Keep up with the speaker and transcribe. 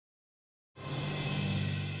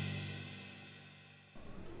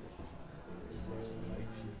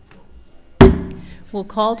We'll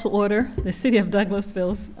call to order the City of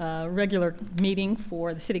Douglasville's regular meeting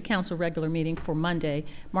for the City Council regular meeting for Monday,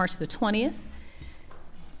 March the 20th.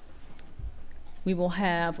 We will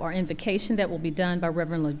have our invocation that will be done by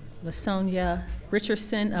Reverend LaSonia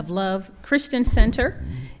Richardson of Love Christian Center,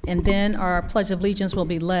 and then our Pledge of Allegiance will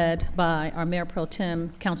be led by our Mayor Pro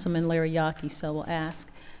Tem, Councilman Larry Yockey. So we'll ask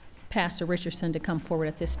Pastor Richardson to come forward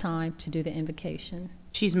at this time to do the invocation.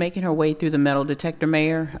 She's making her way through the metal detector,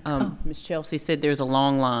 Mayor. Ms. Chelsea said there's a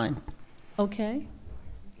long line. Okay.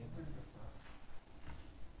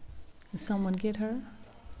 Can someone get her?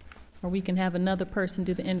 Or we can have another person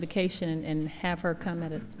do the invocation and have her come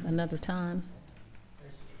at another time.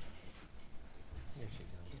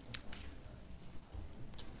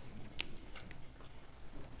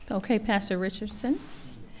 Okay, Pastor Richardson,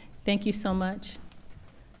 thank you so much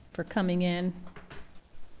for coming in.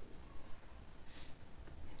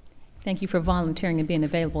 Thank you for volunteering and being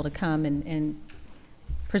available to come and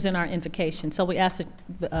present our invocation. So we ask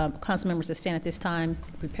the council members to stand at this time,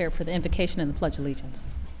 prepare for the invocation and the Pledge of Allegiance.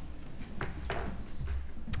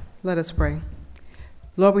 Let us pray.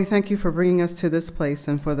 Lord, we thank you for bringing us to this place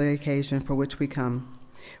and for the occasion for which we come.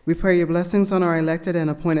 We pray your blessings on our elected and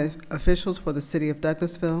appointed officials for the city of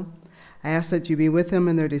Douglasville. I ask that you be with them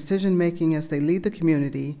in their decision-making as they lead the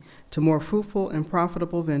community to more fruitful and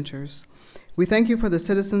profitable ventures. We thank you for the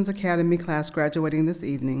Citizens Academy class graduating this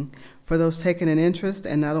evening, for those taking an interest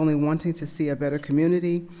and not only wanting to see a better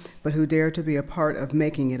community, but who dare to be a part of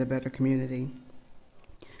making it a better community.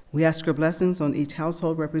 We ask your blessings on each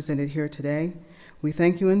household represented here today. We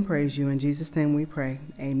thank you and praise you. In Jesus' name we pray.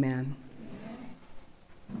 Amen.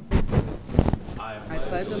 I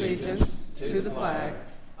pledge allegiance to the flag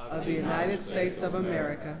of the United States of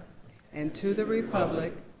America and to the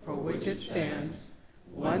republic for which it stands,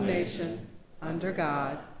 one nation, under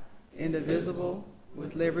God, indivisible,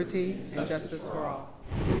 with liberty and justice for all.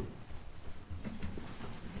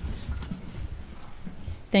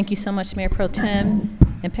 Thank you so much, Mayor Pro Tem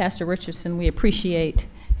and Pastor Richardson. We appreciate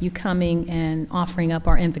you coming and offering up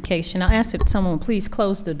our invocation. I ask that someone please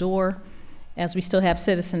close the door as we still have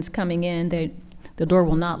citizens coming in. The door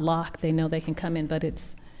will not lock. They know they can come in, but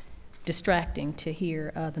it's distracting to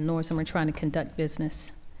hear the noise when we're trying to conduct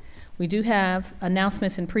business. We do have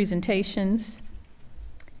announcements and presentations,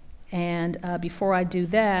 and before I do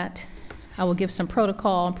that, I will give some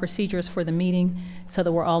protocol and procedures for the meeting so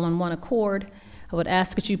that we're all on one accord. I would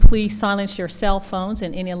ask that you please silence your cell phones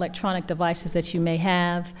and any electronic devices that you may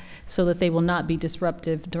have so that they will not be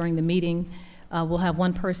disruptive during the meeting. We'll have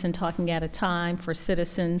one person talking at a time for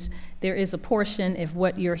citizens. There is a portion, if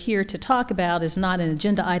what you're here to talk about is not an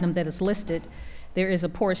agenda item that is listed, there is a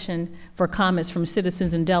portion for comments from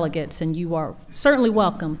citizens and delegates, and you are certainly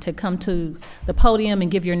welcome to come to the podium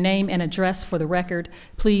and give your name and address for the record.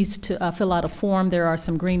 Please to fill out a form. There are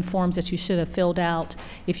some green forms that you should have filled out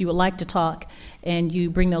if you would like to talk, and you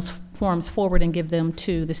bring those forms forward and give them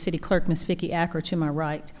to the city clerk, Ms. Vicki Acker, to my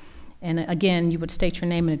right. And again, you would state your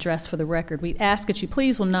name and address for the record. We ask that you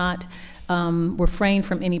please will not refrain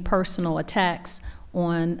from any personal attacks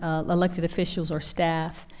on elected officials or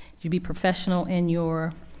staff. You be professional in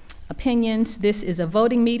your opinions. This is a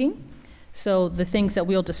voting meeting, so the things that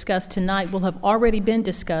we'll discuss tonight will have already been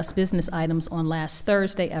discussed, business items, on last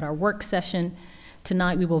Thursday at our work session.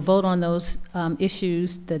 Tonight we will vote on those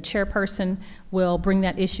issues. The chairperson will bring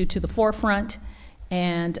that issue to the forefront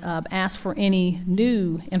and ask for any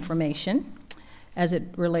new information as it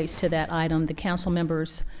relates to that item. The council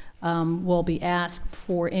members will be asked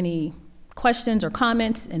for any questions or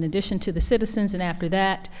comments in addition to the citizens, and after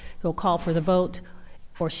that he'll call for the vote,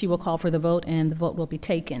 or she will call for the vote, and the vote will be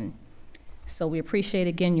taken. So we appreciate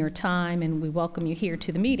again your time, and we welcome you here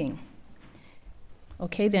to the meeting.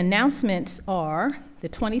 Okay, the announcements are the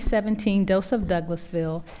 2017 Dose of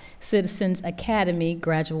Douglasville Citizens Academy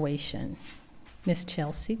graduation. Ms.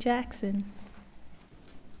 Chelsea Jackson.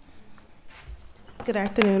 Good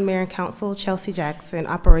afternoon, Mayor and Council. Chelsea Jackson,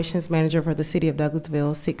 Operations Manager for the City of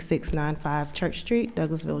Douglasville, 6695 Church Street,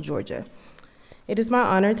 Douglasville, Georgia. It is my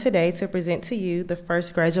honor today to present to you the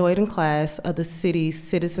first graduating class of the city's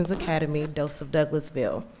Citizens Academy, Dose of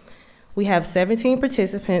Douglasville. We have 17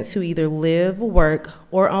 participants who either live, work,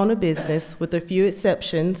 or own a business, with a few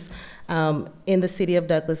exceptions, in the city of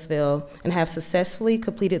Douglasville, and have successfully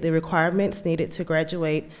completed the requirements needed to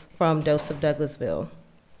graduate from Dose of Douglasville.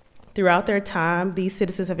 Throughout their time, these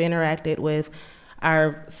citizens have interacted with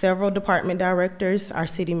our several department directors, our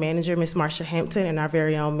city manager, Ms. Marsha Hampton, and our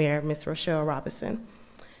very own mayor, Ms. Rochelle Robinson.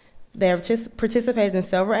 They have participated in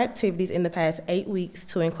several activities in the past 8 weeks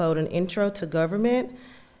to include an intro to government.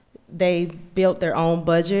 They built their own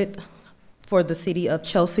budget for the city of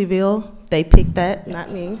Chelseaville. They picked that,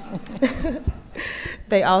 not me.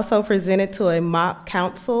 They also presented to a mock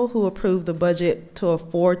council who approved the budget to a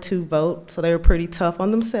 4-2 vote, so they were pretty tough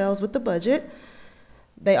on themselves with the budget.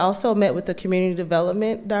 They also met with the Community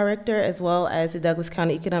Development Director as well as the Douglas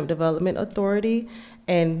County Economic Development Authority,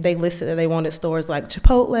 and they listed that they wanted stores like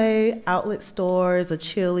Chipotle, outlet stores, a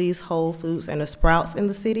Chili's, Whole Foods, and a Sprouts in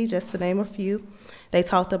the city, just to name a few. They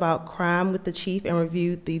talked about crime with the chief and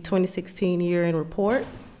reviewed the 2016 year-end report.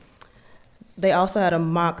 They also had a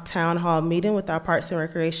mock town hall meeting with our Parks and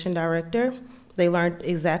Recreation Director. They learned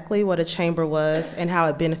exactly what a chamber was and how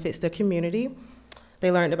it benefits the community.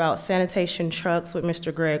 They learned about sanitation trucks with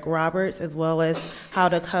Mr. Greg Roberts, as well as how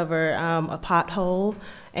to cover a pothole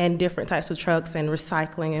and different types of trucks and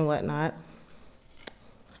recycling and whatnot.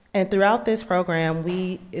 And throughout this program,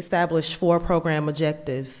 we established 4 program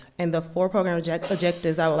objectives. And the 4 program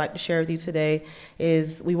objectives I would like to share with you today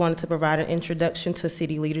is we wanted to provide an introduction to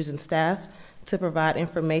city leaders and staff, to provide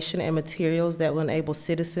information and materials that will enable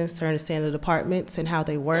citizens to understand the departments and how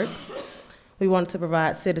they work. We wanted to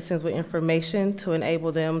provide citizens with information to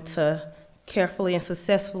enable them to carefully and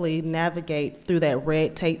successfully navigate through that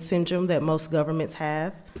red tape syndrome that most governments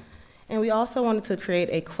have. And we also wanted to create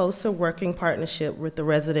a closer working partnership with the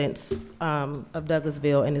residents of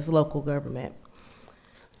Douglasville and its local government.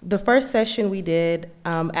 The first session we did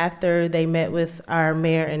after they met with our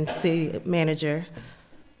mayor and city manager,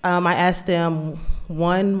 I asked them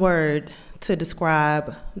one word to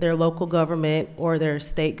describe their local government or their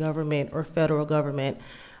state government or federal government.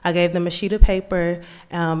 I gave them a sheet of paper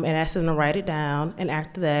and asked them to write it down, and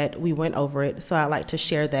after that, we went over it. So I'd like to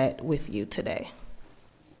share that with you today.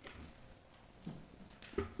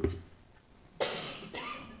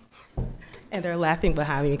 And they're laughing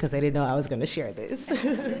behind me because they didn't know I was going to share this.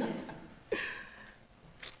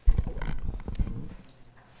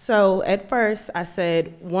 So at first, I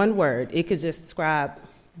said one word. It could just describe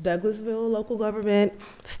Douglasville local government,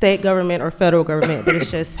 state government, or federal government, but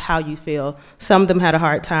it's just how you feel. Some of them had a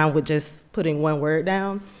hard time with just putting one word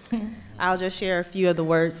down. I'll just share a few of the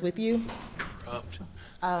words with you.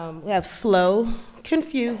 We have slow,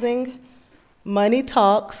 confusing, money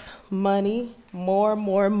talks, money, more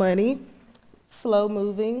money, slow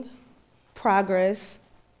moving, progress,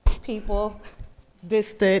 people,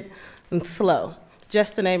 distant, and slow,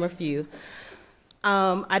 just to name a few.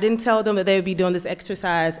 I didn't tell them that they would be doing this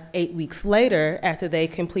exercise 8 weeks later after they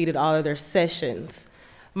completed all of their sessions.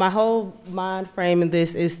 My whole mind frame in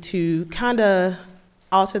this is to kind of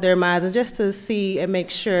alter their minds and just to see and make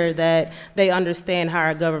sure that they understand how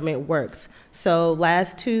our government works. So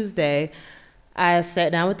last Tuesday, I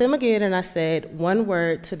sat down with them again and I said one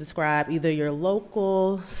word to describe either your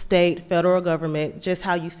local, state, federal government, just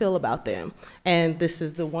how you feel about them. And this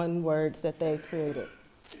is the one word that they created.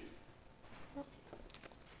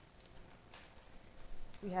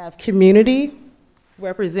 We have community,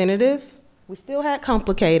 representative. We still had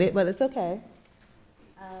complicated, but it's okay.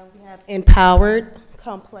 We have empowered,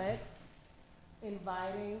 complex,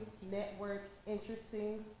 inviting, networked,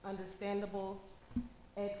 interesting, understandable,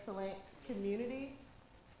 excellent, community.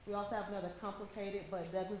 We also have another complicated,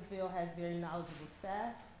 but Douglasville has very knowledgeable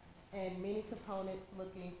staff and many components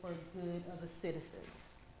looking for good of the citizens.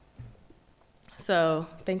 So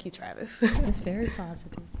thank you, Travis. It's very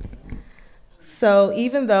positive. So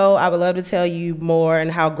even though I would love to tell you more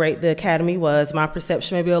and how great the Academy was, my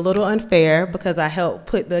perception may be a little unfair because I helped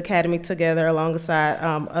put the Academy together alongside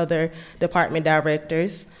other department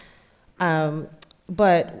directors.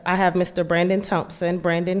 But I have Mr. Brandon Thompson.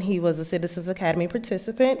 Brandon, he was a Citizens Academy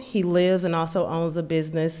participant. He lives and also owns a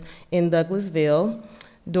business in Douglasville.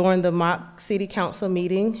 During the mock city council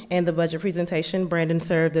meeting and the budget presentation, Brandon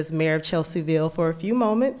served as mayor of Chelseaville for a few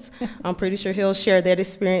moments. I'm pretty sure he'll share that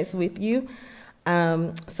experience with you.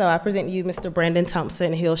 So I present you Mr. Brandon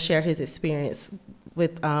Thompson. He'll share his experience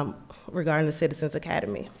with regarding the Citizens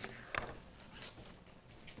Academy.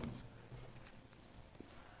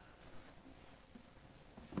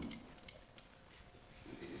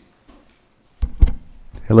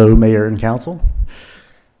 Hello, Mayor and Council.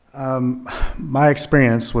 My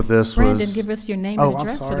experience with this was... Brandon, give us your name and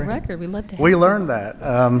address for the record. We'd love to have We you. learned that.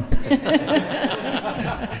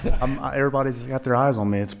 Everybody's got their eyes on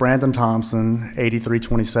me. It's Brandon Thompson,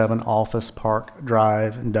 8327 Office Park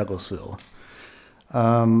Drive in Douglasville.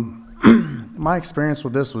 My experience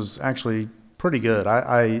with this was actually pretty good.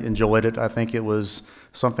 I enjoyed it. I think it was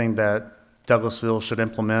something that Douglasville should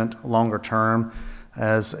implement longer term.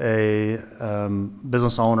 As a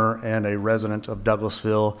business owner and a resident of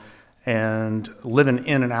Douglasville and living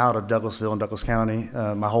in and out of Douglasville and Douglas County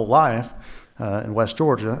my whole life in West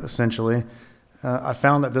Georgia, essentially, I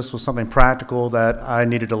found that this was something practical that I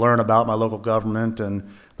needed to learn about my local government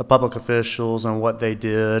and the public officials and what they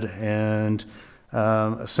did, and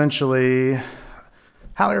essentially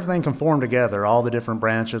how everything can form together, all the different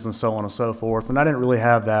branches and so on and so forth. And I didn't really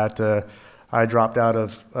have that. I dropped out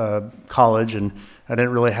of college, and I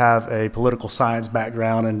didn't really have a political science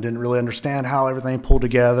background and didn't really understand how everything pulled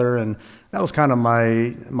together. And that was kind of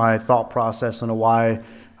my thought process into why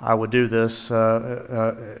I would do this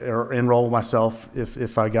or enroll myself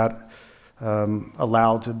if I got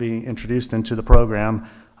allowed to be introduced into the program.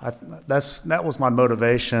 That was my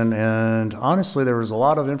motivation, and honestly, there was a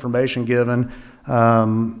lot of information given.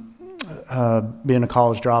 Being a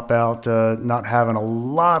college dropout, not having a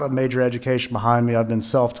lot of major education behind me, I've been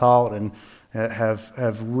self-taught and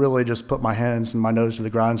have really just put my hands and my nose to the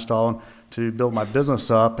grindstone to build my business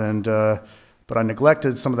up. And but I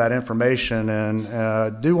neglected some of that information,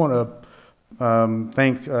 and do want to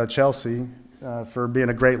thank Chelsea for being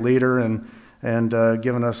a great leader and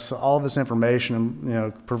giving us all of this information,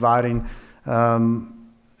 and providing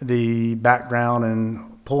the background and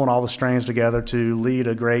pulling all the strings together to lead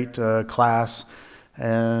a great class.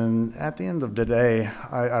 And at the end of the day,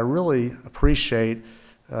 I really appreciate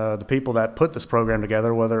the people that put this program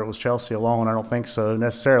together, whether it was Chelsea alone, I don't think so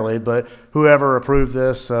necessarily, but whoever approved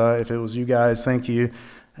this, if it was you guys, thank you.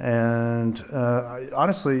 And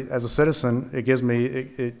honestly, as a citizen, it gives me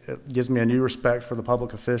a new respect for the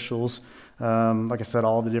public officials. Like I said,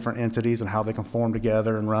 all the different entities and how they can form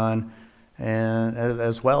together and run. And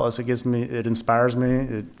as well as it inspires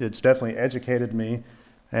me, it's definitely educated me,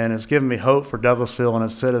 and it's given me hope for Douglasville and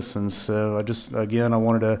its citizens. So I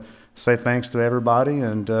wanted to say thanks to everybody,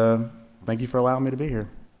 and thank you for allowing me to be here.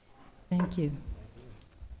 Thank you.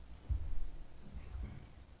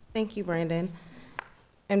 Thank you, Brandon.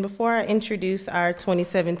 And before I introduce our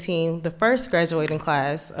 2017, the first graduating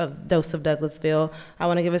class of DOSE of Douglasville, I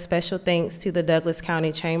want to give a special thanks to the Douglas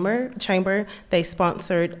County Chamber. They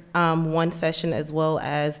sponsored one session, as well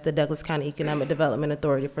as the Douglas County Economic Development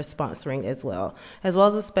Authority for sponsoring as well as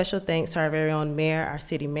a special thanks to our very own mayor, our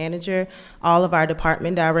city manager, all of our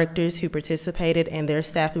department directors who participated, and their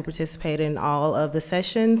staff who participated in all of the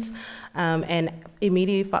sessions. And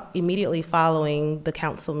immediately following the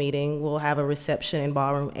council meeting, we'll have a reception in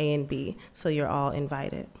ballroom A and B, so you're all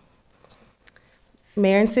invited.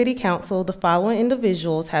 Mayor and City Council, the following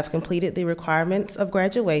individuals have completed the requirements of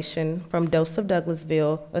graduation from DOSE of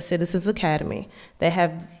Douglasville, a Citizens Academy. They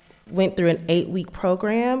have went through an 8-week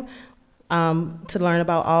program to learn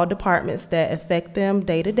about all departments that affect them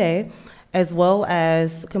day to day, as well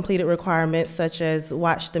as completed requirements such as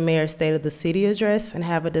watch the mayor's State of the City address and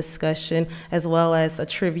have a discussion, as well as a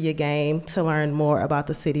trivia game to learn more about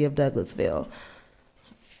the city of Douglasville.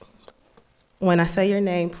 When I say your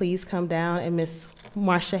name, please come down, and Ms.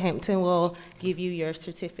 Marsha Hampton will give you your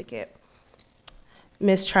certificate.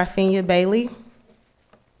 Ms. Trifenia Bailey.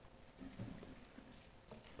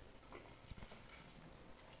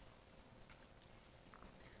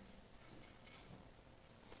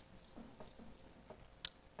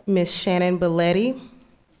 Ms. Shannon Belletti.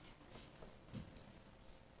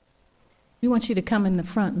 We want you to come in the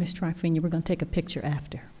front, Ms. Trifenia. We're going to take a picture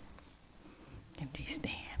after. Empty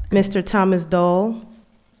stand. Mr. Thomas Dole.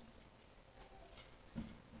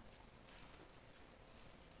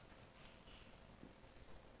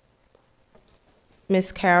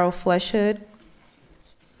 Ms. Carol Fleshhood.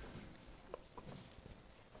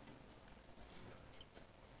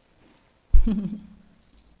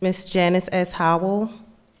 Ms. Janice S. Howell.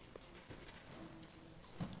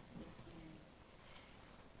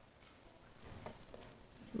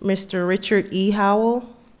 Mr. Richard E.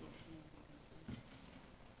 Howell.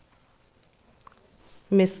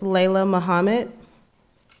 Ms. Layla Muhammad.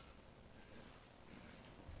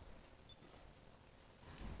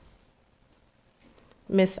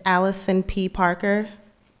 Ms. Allison P. Parker.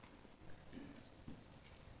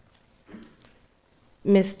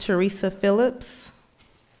 Ms. Teresa Phillips.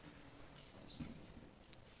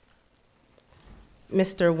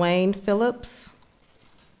 Mr. Wayne Phillips.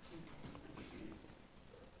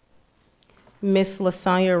 Ms.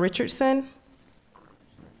 Lasanya Richardson.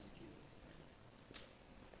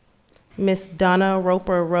 Ms. Donna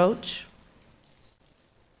Roper Roach.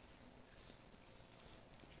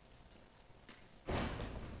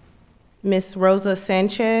 Ms. Rosa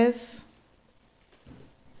Sanchez.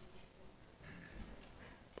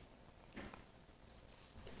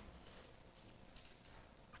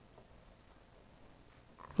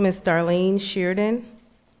 Ms. Darlene Sheardon.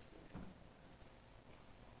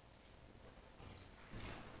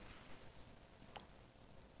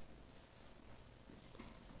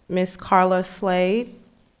 Ms. Carla Slade.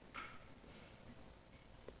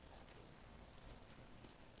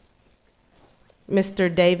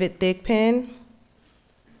 Mr. David Thigpen,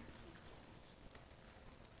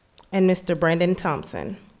 and Mr. Brandon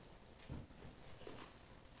Thompson.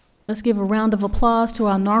 Let's give a round of applause to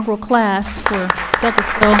our inaugural class for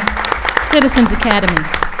Douglasville Citizens Academy.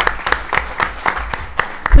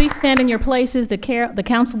 Please stand in your places. The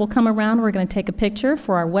council will come around. We're going to take a picture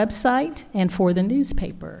for our website and for the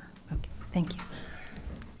newspaper. Okay, thank you.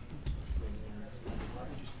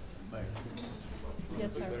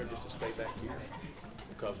 Yes, sir. Better just to stay back here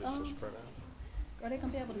because it's so spread out. Are they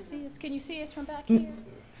going to be able to see us? Can you see us from back here?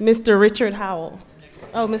 Mr. Richard Howell.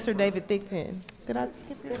 Oh, Mr. David Thigpen. Did I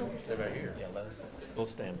skip your name? Stay back here. Yeah, we'll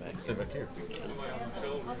stand back. Stay back here.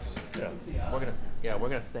 Yeah. We're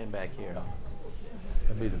gonna stand back here.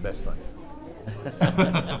 That'd be the best thing.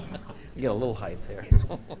 You get a little height there.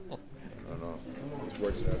 No. This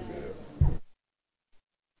works out good.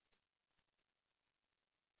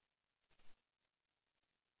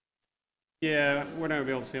 Yeah, we're not gonna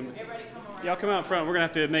be able to see them. Y'all come out front. We're gonna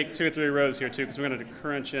have to make 2 or 3 rows here too, because we're gonna have to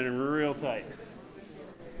crunch in real tight.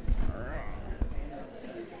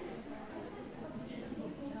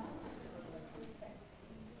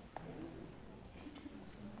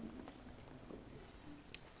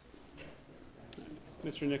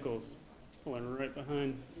 Mr. Nichols, pulling right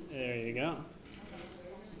behind. There you go.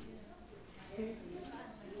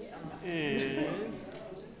 And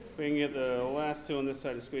we can get the last 2 on this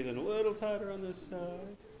side to squeeze in a little tighter on this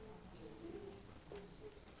side.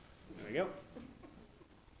 There we go.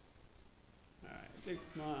 All right, big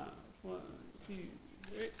smiles. 1, 2,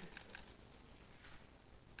 3.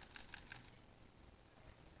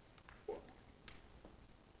 4. All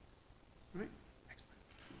right, excellent.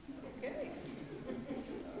 Okay.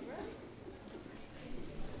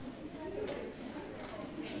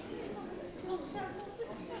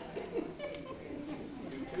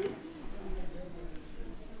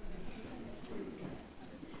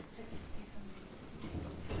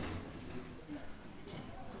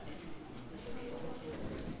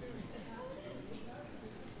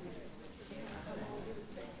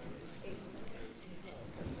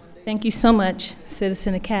 Thank you so much,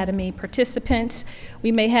 Citizen Academy participants.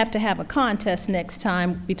 We may have to have a contest next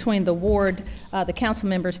time between the ward, the council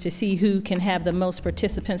members, to see who can have the most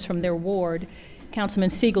participants from their ward. Councilman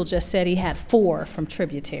Siegel just said he had 4 from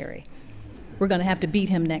Tributary. We're going to have to beat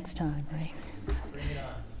him next time, right?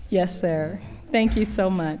 Yes, sir. Thank you so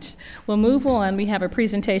much. We'll move on. We have a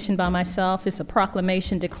presentation by myself. It's a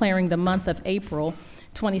proclamation declaring the month of April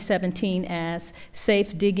 2017 as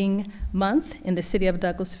Safe Digging Month in the city of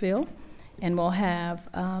Douglasville. And we'll have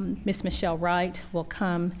Ms. Michelle Wright will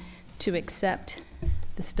come to accept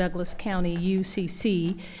this Douglas County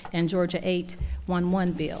UCC and Georgia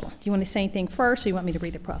 811 bill. Do you want to say anything first, or you want me to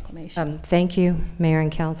read the proclamation? Thank you, Mayor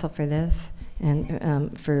and Council, for this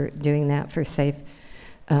and for doing that for Safe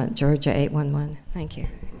Georgia 811. Thank you.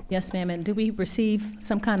 Yes, ma'am. And do we receive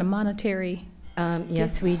some kind of monetary?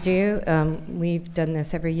 Yes, we do. We've done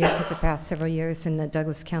this every year for the past several years, and the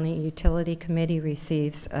Douglas County Utility Committee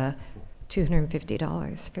receives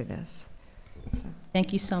 $250 for this. So.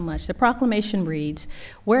 Thank you so much. The proclamation reads,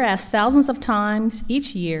 whereas thousands of times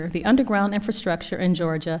each year, the underground infrastructure in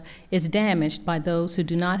Georgia is damaged by those who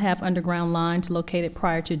do not have underground lines located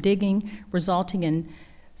prior to digging, resulting in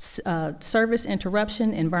service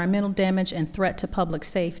interruption, environmental damage, and threat to public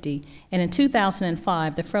safety. And in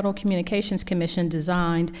 2005, the Federal Communications Commission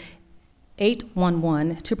designed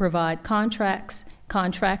 811 to provide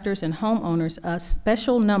contractors, and homeowners a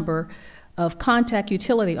special number of contact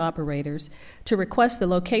utility operators to request the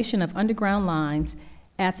location of underground lines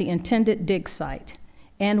at the intended dig site.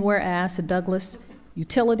 And whereas the Douglas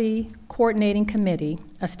Utility Coordinating Committee,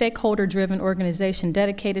 a stakeholder-driven organization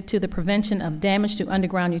dedicated to the prevention of damage to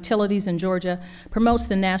underground utilities in Georgia, promotes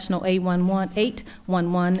the National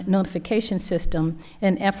 811 notification system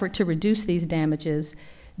in an effort to reduce these damages.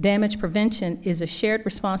 Damage prevention is a shared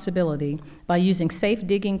responsibility. By using safe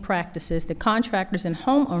digging practices, the contractors and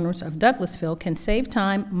homeowners of Douglasville can save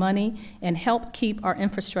time, money, and help keep our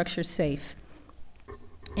infrastructure safe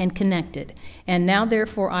and connected. And now,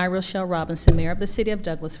 therefore, I, Rochelle Robinson, Mayor of the City of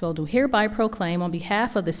Douglasville, do hereby proclaim on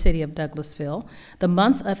behalf of the City of Douglasville the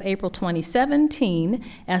month of April 2017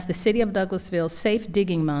 as the City of Douglasville's Safe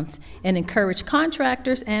Digging Month, and encourage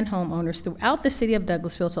contractors and homeowners throughout the City of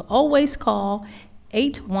Douglasville to always call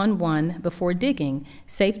 811 before digging.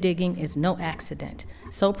 Safe digging is no accident.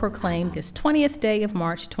 So proclaimed this 20th day of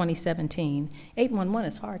March 2017. 811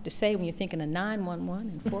 is hard to say when you're thinking of 911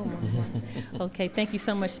 and 411. Okay, thank you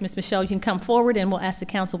so much, Ms. Michelle. You can come forward and we'll ask the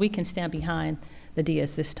council. We can stand behind the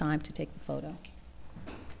dais this time to take the photo.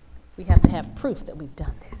 We have to have proof that we've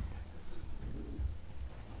done this.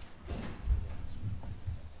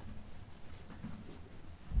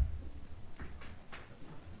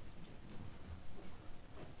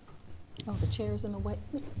 Oh, the chair's in the way.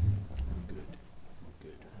 Good.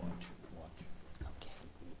 Watch. Okay.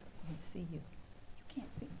 I can see you. You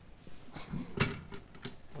can't see.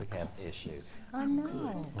 We have issues. I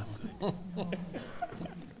know. I'm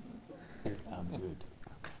good.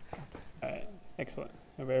 All right, excellent.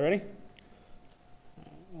 Everybody ready?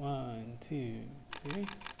 1, 2, 3.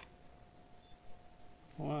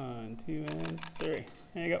 1, 2, and 3.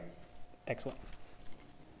 There you go. Excellent.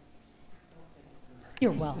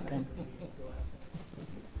 You're welcome.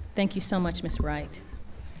 Thank you so much, Ms. Wright.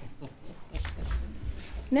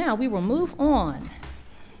 Now, we will move on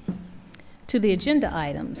to the agenda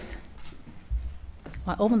items.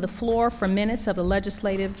 I open the floor for minutes of the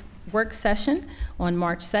legislative work session on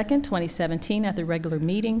March 2nd, 2017, at the regular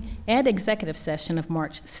meeting, and executive session of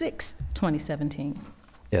March 6th, 2017.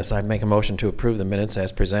 Yes, I make a motion to approve the minutes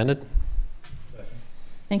as presented.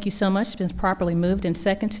 Thank you so much. It's been properly moved and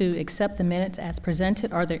second to accept the minutes as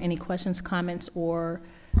presented. Are there any questions, comments, or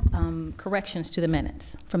corrections to the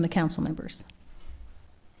minutes from the council members?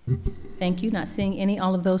 Thank you. Not seeing any.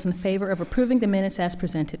 All of those in favor of approving the minutes as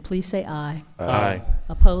presented, please say aye. Aye.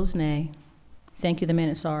 Opposed, nay. Thank you. The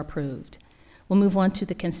minutes are approved. We'll move on to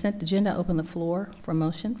the consent agenda. Open the floor for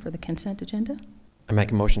motion for the consent agenda. I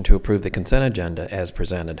make a motion to approve the consent agenda as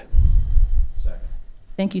presented.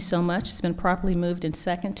 Thank you so much. It's been properly moved and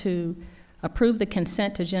second to approve the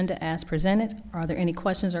consent agenda as presented. Are there any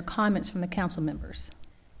questions or comments from the council members?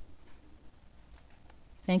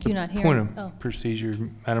 Thank you. Not hearing. Point of procedure,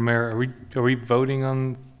 Madam Mayor, are we voting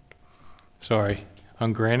on,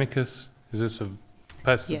 on Granicus? Is this a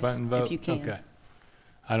press the Yes, button vote? if you can. Okay.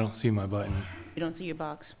 I don't see my button. You don't see your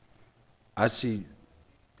box? I see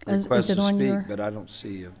Is request it to on speak, your- but I don't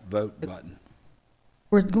see a vote button.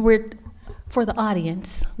 We're, for the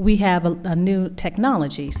audience, we have a new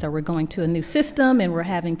technology, so we're going to a new system and we're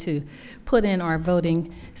having to put in our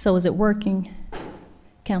voting. So is it working,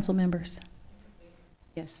 council members?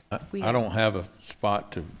 Yes. I don't have a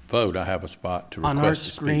spot to vote, I have a spot to request On our to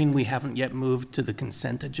speak. screen, we haven't yet moved to the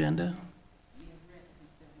consent agenda.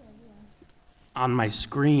 On my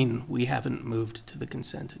screen, we haven't moved to the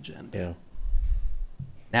consent agenda. Yeah.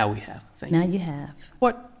 Now we have. Thank you. Now you have.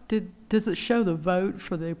 Does it show the vote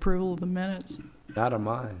for the approval of the minutes? Not on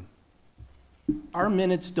mine. Our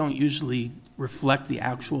minutes don't usually reflect the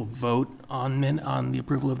actual vote on the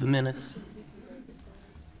approval of the minutes.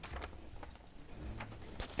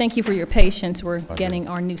 Thank you for your patience. We're getting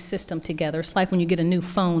our new system together. It's like when you get a new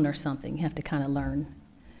phone or something, you have to kind of learn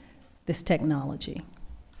this technology.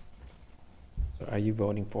 So are you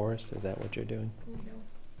voting for us? Is that what you're doing?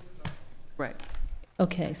 Right.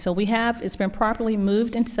 Okay, so it's been properly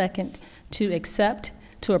moved and second to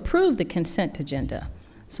approve the consent agenda.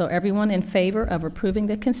 So everyone in favor of approving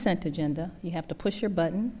the consent agenda, you have to push your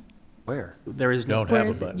button. Where? There is no. Don't Where have a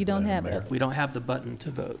is it? button. You don't Madam have Mayor. it. We don't have the button to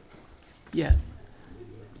vote yet.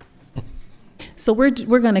 So we're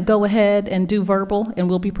going to go ahead and do verbal, and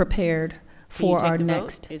we'll be prepared Can you for take our the vote?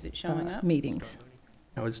 next Is it showing up? meetings.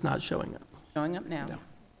 No, it's not showing up. Showing up now? No.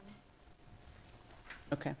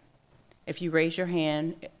 Okay. If you raise your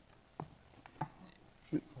hand,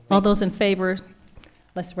 All those in favor,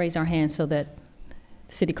 let's raise our hands so that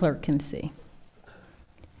the city clerk can see.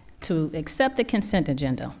 To accept the consent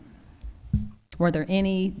agenda, were there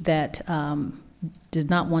any that did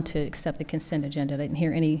not want to accept the consent agenda? I didn't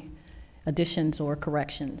hear any additions or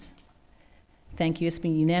corrections. Thank you. It's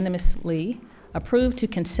been unanimously approved to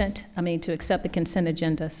accept the consent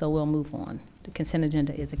agenda, so we'll move on. The consent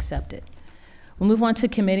agenda is accepted. We'll move on to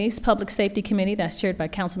committees. Public Safety Committee, that's chaired by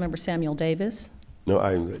Councilmember Samuel Davis. No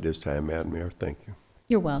items at this time, Madam Mayor. Thank you.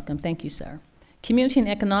 You're welcome. Thank you, sir. Community and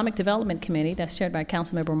Economic Development Committee, that's chaired by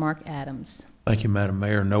Councilmember Mark Adams. Thank you, Madam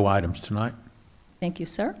Mayor. No items tonight. Thank you,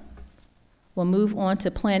 sir. We'll move on to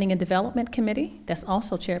Planning and Development Committee, that's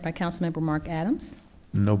also chaired by Councilmember Mark Adams.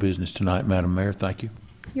 No business tonight, Madam Mayor. Thank you.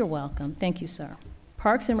 You're welcome. Thank you, sir.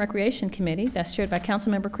 Parks and Recreation Committee, that's chaired by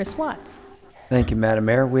Councilmember Chris Watts. Thank you, Madam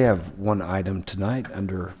Mayor. We have one item tonight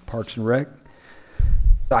under Parks and Rec.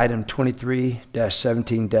 It's item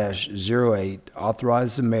 23-17-08,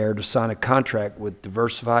 authorize the mayor to sign a contract with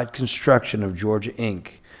Diversified Construction of Georgia, Inc.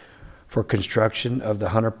 for construction of the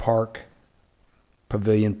Hunter Park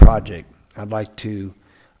Pavilion project. I'd like to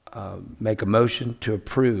make a motion to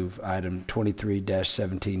approve item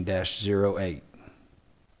 23-17-08.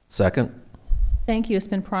 Second? Thank you. It's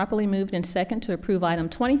been properly moved and second to approve item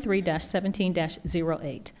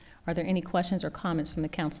 23-17-08. Are there any questions or comments from the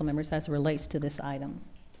council members as it relates to this item?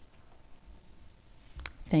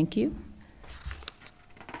 Thank you.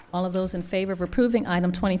 All of those in favor of approving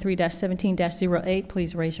item 23-17-08,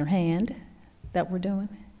 please raise your hand. That we're doing?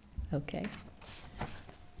 Okay.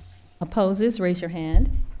 Opposes, raise your hand.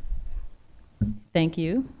 Thank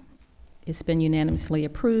you. It's been unanimously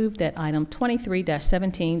approved that item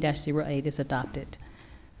 23-17-08 is adopted.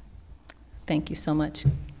 Thank you so much,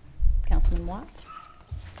 Councilman Watts.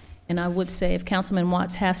 And I would say if Councilman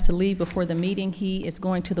Watts has to leave before the meeting, he is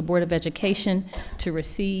going to the Board of Education to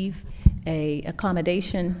receive a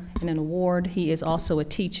accommodation and an award. He is also a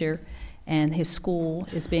teacher, and his school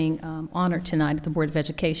is being honored tonight at the Board of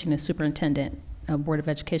Education as Superintendent of Board of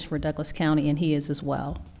Education for Douglas County, and he is as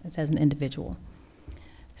well as an individual.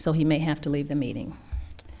 So he may have to leave the meeting.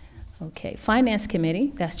 Okay, Finance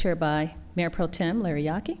Committee, that's chaired by Mayor Pro Tem Larry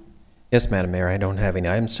Yockey. Yes, Madam Mayor, I don't have any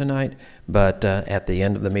items tonight, but at the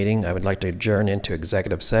end of the meeting, I would like to adjourn into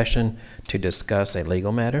executive session to discuss a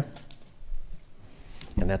legal matter.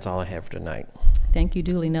 And that's all I have for tonight. Thank you,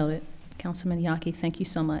 duly noted. Councilman Yockey, thank you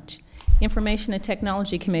so much. Information and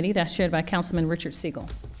Technology Committee, that's chaired by Councilman Richard Siegel.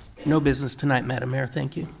 No business tonight, Madam Mayor.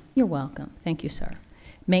 Thank you. You're welcome. Thank you, sir.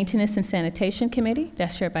 Maintenance and Sanitation Committee,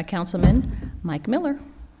 that's chaired by Councilman Mike Miller.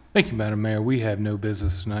 Thank you, Madam Mayor. We have no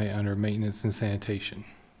business tonight under Maintenance and Sanitation.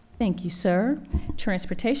 Thank you, sir.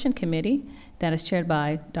 Transportation Committee, that is chaired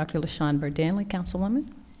by Dr. LaShawn Burdanley.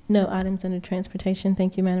 Councilwoman? No items under transportation.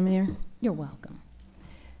 Thank you, Madam Mayor. You're welcome.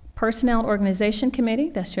 Personnel Organization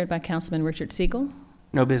Committee, that's chaired by Councilman Richard Siegel.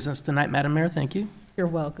 No business tonight, Madam Mayor. Thank you. You're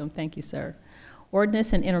welcome. Thank you, sir.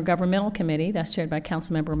 Ordinance and Intergovernmental Committee, that's chaired by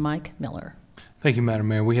Councilmember Mike Miller. Thank you, Madam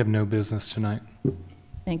Mayor. We have no business tonight.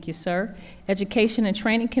 Thank you, sir. Education and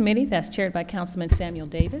Training Committee, that's chaired by Councilman Samuel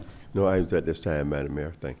Davis. No items at this time, Madam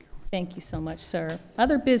Mayor. Thank you. Thank you so much, sir.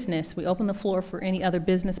 Other business, we open the floor for any other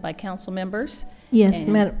business by council members. Yes,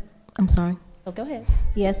 And- Madam, I'm sorry. Oh, go ahead.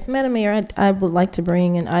 Yes, Madam Mayor, I would like to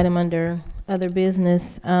bring an item under other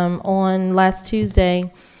business. On last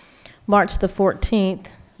Tuesday, March the 14th,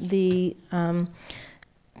 the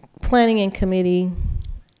Planning and Committee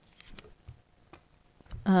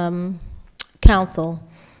Council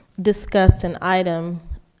discussed an item,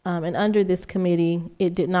 and under this committee,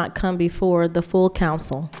 it did not come before the full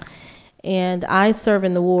council. And I serve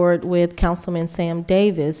in the ward with Councilman Sam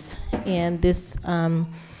Davis, and this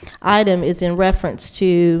item is in reference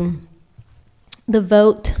to the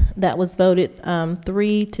vote that was voted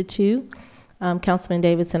 3-2. Councilman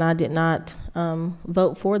Davis and I did not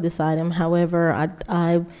vote for this item. However,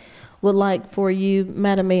 I would like for you,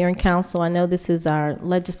 Madam Mayor and Council, I know this is our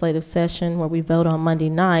legislative session where we vote on Monday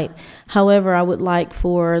night. However, I would like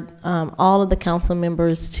for all of the council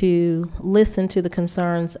members to listen to the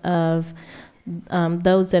concerns of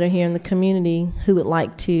those that are here in the community who would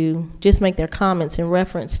like to just make their comments in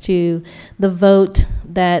reference to the vote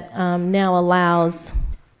that now allows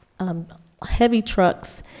heavy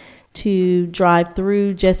trucks to drive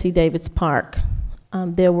through Jesse Davis Park.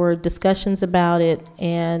 There were discussions about it,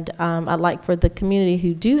 and I'd like for the community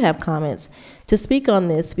who do have comments to speak on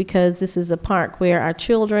this, because this is a park where our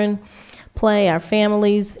children play, our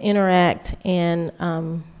families interact,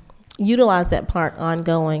 and utilize that park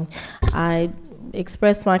ongoing. I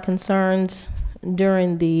expressed my concerns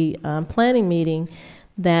during the planning meeting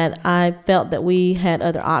that I felt that we had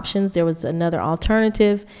other options. There was another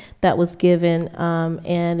alternative that was given,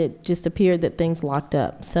 and it just appeared that things locked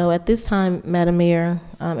up. So at this time, Madam Mayor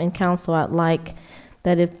and Council, I'd like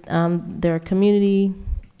that if there are community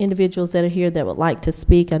individuals that are here that would like to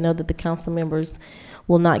speak, I know that the council members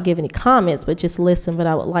will not give any comments, but just listen, but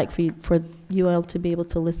I would like for you all to be able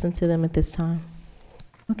to listen to them at this time.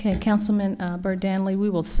 Okay, Councilman Burdanley,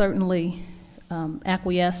 we will certainly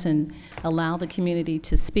acquiesce and allow the community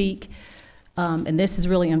to speak. And this is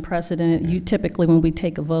really unprecedented. You typically, when we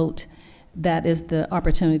take a vote, that is the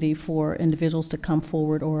opportunity for individuals to come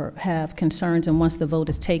forward or have concerns. And once the vote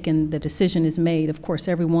is taken, the decision is made. Of course,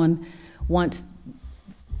 everyone wants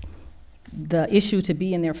the issue to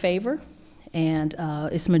be in their favor, and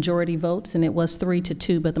it's majority votes, and it was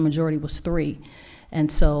 3-2, but the majority was 3. And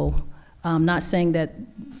so I'm not saying that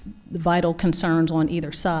vital concerns on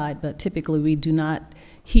either side, but typically we do not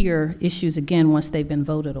hear issues again once they've been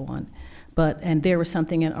voted on. And there was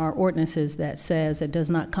something in our ordinances that says it does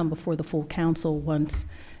not come before the full council once,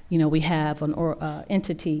 we have an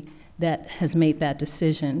entity that has made that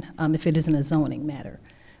decision, if it isn't a zoning matter.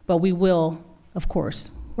 But we will, of course,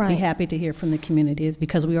 be happy to hear from the community,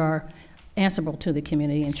 because we are answerable to the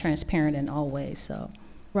community and transparent in all ways. So,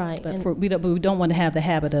 right. But we don't want to have the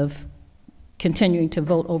habit of continuing to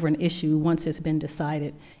vote over an issue once it's been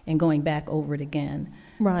decided and going back over it again.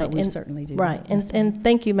 Right. But we certainly do. Right. And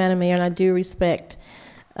thank you, Madam Mayor, and I do respect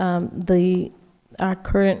our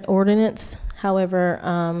current ordinance.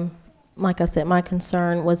 However, like I said, my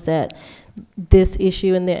concern was that this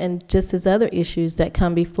issue and just as other issues that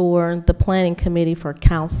come before the planning committee for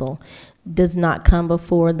council does not come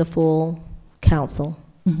before the full council.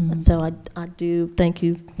 Mm-hmm. So I do thank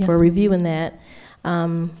you for reviewing that.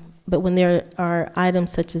 But when there are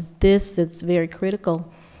items such as this that's very critical,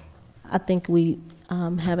 I think we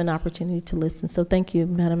have an opportunity to listen. So thank you,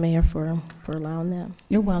 Madam Mayor, for allowing that.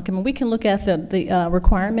 You're welcome. And we can look at the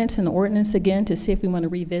requirements and the ordinance again to see if we want to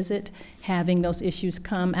revisit having those issues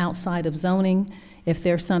come outside of zoning. If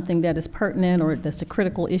there's something that is pertinent or that's a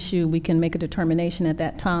critical issue, we can make a determination at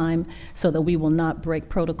that time so that we will not break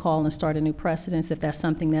protocol and start a new precedence. If that's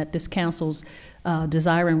something that this council's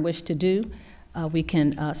desire and wish to do, we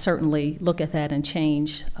can certainly look at that and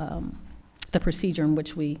change the procedure in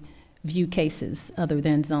which we view cases other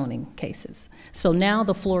than zoning cases. So now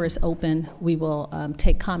the floor is open. We will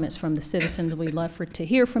take comments from the citizens. We'd love to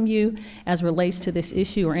hear from you as relates to this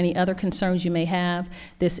issue or any other concerns you may have.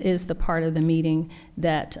 This is the part of the meeting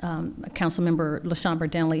that Councilmember LaShawn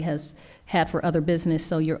Danley has had for other business,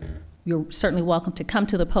 so you're certainly welcome to come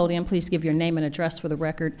to the podium. Please give your name and address for the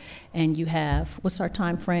record. And you have, what's our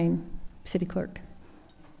time frame, City Clerk?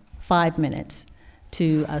 5 minutes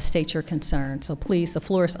to state your concern. So please, the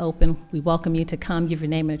floor is open. We welcome you to come, give your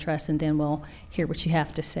name and address, and then we'll hear what you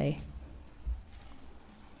have to say.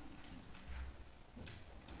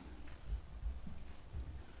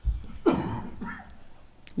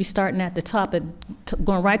 We starting at the top,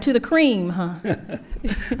 going right to the cream, huh?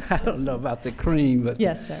 I don't know about the cream, but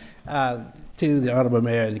yes, sir. To the Honorable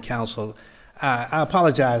Mayor and the Council, I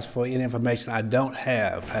apologize for any information I don't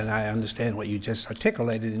have, and I understand what you just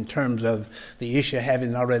articulated in terms of the issue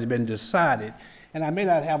having already been decided. And I may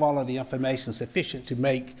not have all of the information sufficient to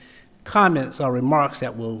make comments or remarks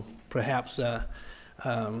that will perhaps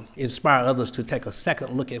inspire others to take a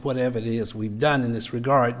second look at whatever it is we've done in this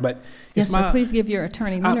regard. But yes, sir, please give your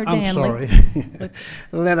attorney, Leonard Danley. I'm sorry.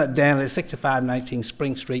 Leonard Danley, 6519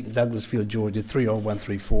 Spring Street in Douglasville, Georgia,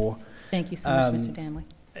 30134. Thank you so much, Mr. Danley.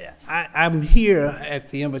 I'm here at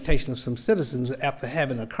the invitation of some citizens after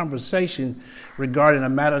having a conversation regarding a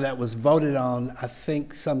matter that was voted on, I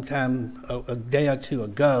think, sometime a day or two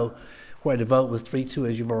ago, where the vote was 3-2,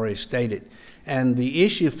 as you've already stated. And the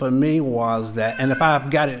issue for me was that, and if I've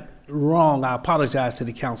got it wrong, I apologize to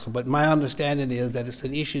the council, but my understanding is that it's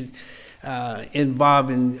an issue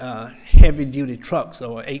involving heavy-duty trucks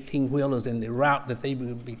or 18-wheelers and the route that they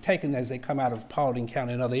will be taking as they come out of Paulding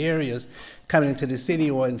County and other areas, coming into the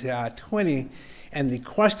city or into I-20. And the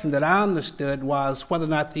question that I understood was whether or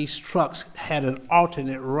not these trucks had an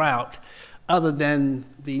alternate route other than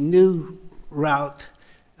the new route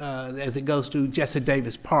as it goes through Jesse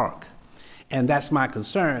Davis Park. And that's my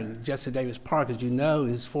concern. Jesse Davis Park, as you know,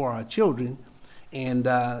 is for our children. And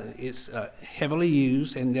it's heavily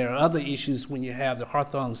used, and there are other issues when you have the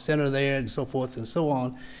Hawthorne Center there and so forth and so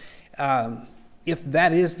on. If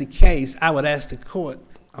that is the case, I would ask the court,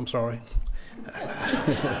 I'm sorry.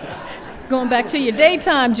 Going back to your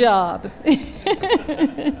daytime job.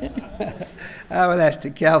 I would ask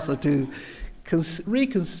the council to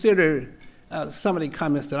reconsider some of the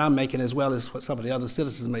comments that I'm making, as well as what some of the other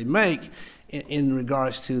citizens may make in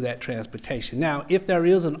regards to that transportation. Now, if there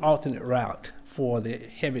is an alternate route for the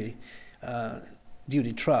heavy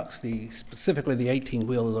duty trucks, specifically the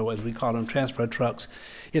 18-wheelers, or as we call them, transfer trucks,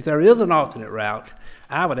 if there is an alternate route,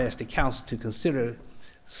 I would ask the council to consider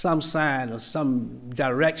some sign or some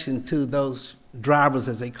direction to those drivers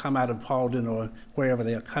as they come out of Paulding or wherever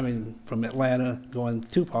they are coming from Atlanta going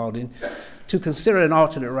to Paulding, to consider an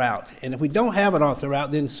alternate route. And if we don't have an alternate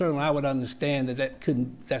route, then certainly I would understand that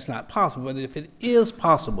that's not possible. But if it is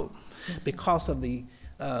possible, yes, because of the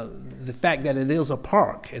fact that it is a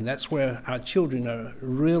park, and that's where our children are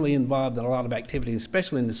really involved in a lot of activities,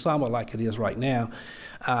 especially in the summer like it is right now,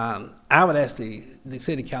 I would ask the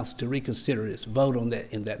city council to reconsider its vote on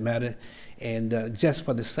that in that matter. And just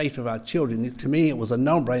for the safety of our children, to me it was a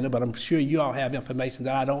no-brainer, but I'm sure you all have information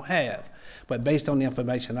that I don't have. But based on the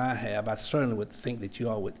information I have, I certainly would think that you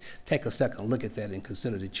all would take a second look at that and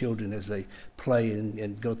consider the children as they play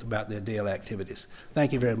and go about their daily activities.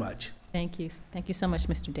 Thank you very much. Thank you. Thank you so much,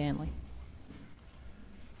 Mr. Danley.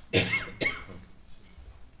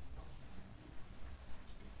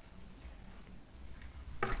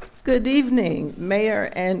 Good evening,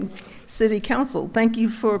 Mayor and City Council. Thank you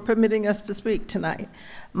for permitting us to speak tonight.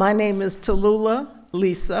 My name is Tallulah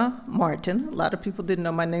Lisa Martin. A lot of people didn't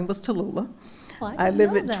know my name was Tallulah. Well, I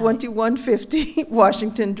live at 2150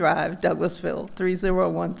 Washington Drive, Douglasville,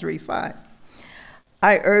 30135.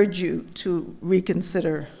 I urge you to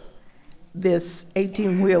reconsider this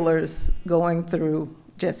 18-wheelers going through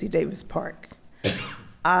Jesse Davis Park.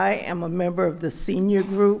 I am a member of the senior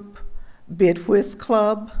group Bid Whist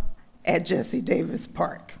Club at Jesse Davis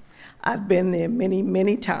Park. I've been there many,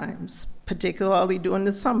 many times, particularly during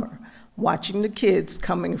the summer, watching the kids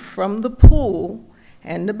coming from the pool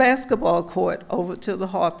and the basketball court over to the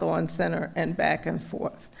Hawthorne Center and back and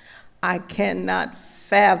forth. I cannot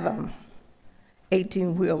fathom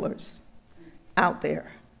 18-wheelers out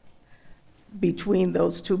there between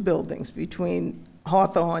those two buildings, between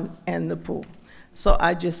Hawthorne and the pool. So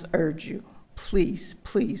I just urge you, please,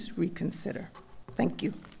 please reconsider. Thank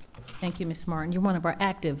you. Thank you, Ms. Martin. You're one of our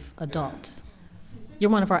active adults. You're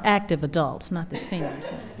one of our active adults, not the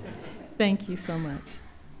seniors. Thank you so much.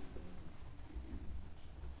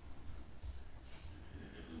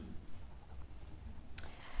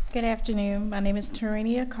 Good afternoon. My name is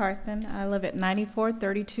Tarinia Carthen. I live at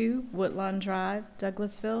 9432 Woodlawn Drive,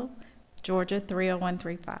 Douglasville, Georgia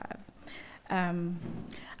 30135.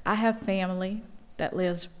 I have family that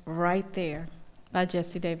lives right there by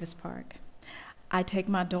Jesse Davis Park. I take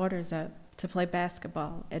my daughters up to play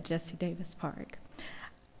basketball at Jesse Davis Park.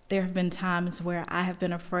 There have been times where I have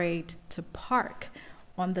been afraid to park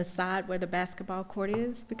on the side where the basketball court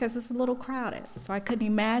is because it's a little crowded. So I couldn't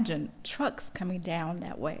imagine trucks coming down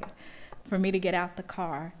that way for me to get out the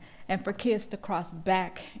car and for kids to cross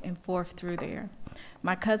back and forth through there.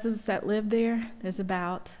 My cousins that live there, there's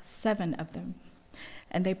about 7 of them,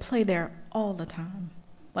 and they play there all the time.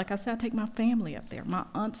 Like I said, I take my family up there. My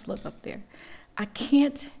aunts live up there. I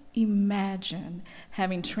can't imagine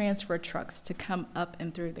having transfer trucks to come up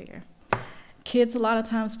and through there. Kids a lot of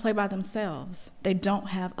times play by themselves. They don't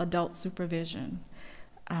have adult supervision.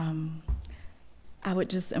 I would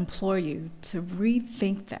just implore you to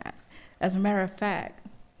rethink that. As a matter of fact,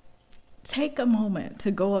 take a moment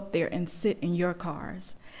to go up there and sit in your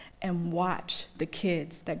cars and watch the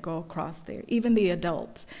kids that go across there, even the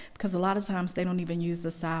adults, because a lot of times they don't even use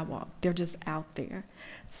the sidewalk. They're just out there.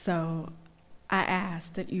 So I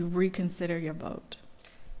ask that you reconsider your vote.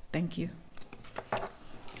 Thank you.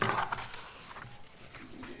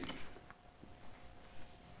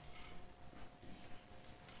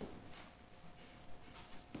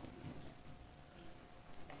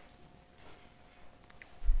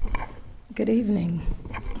 Good evening,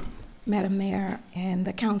 Madam Mayor and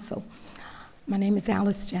the council. My name is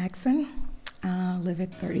Alice Jackson. I live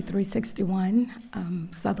at 3361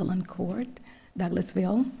 Sutherland Court,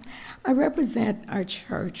 Douglasville. I represent our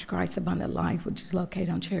church, Christ Abundant Life, which is located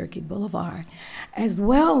on Cherokee Boulevard, as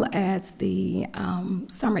well as the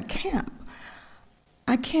summer camp.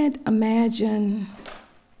 I can't imagine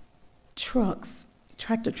trucks,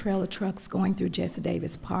 tractor-trailer trucks going through Jesse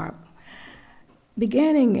Davis Park.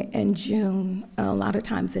 Beginning in June, a lot of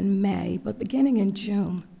times in May, but beginning in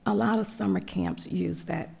June, a lot of summer camps use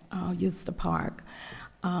the park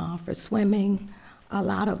for swimming. A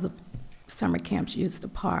lot of the summer camps use the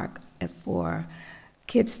park as for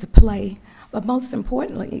kids to play. But most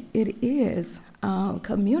importantly, it is a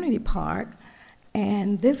community park,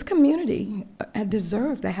 and this community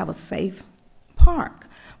deserves to have a safe park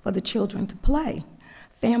for the children to play.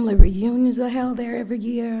 Family reunions are held there every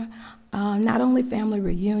year. Not only family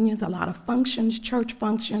reunions, a lot of functions, church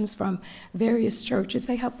functions from various churches.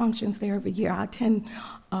 They have functions there every year. I attend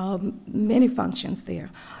many functions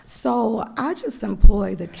there. So I just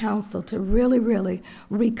employ the council to really, really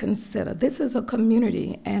reconsider. This is a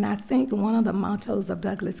community, and I think one of the mottos of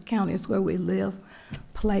Douglas County is where we live,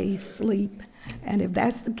 play, sleep. And if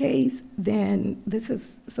that's the case, then this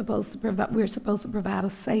is supposed to provide, we're supposed to provide a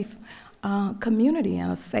safe community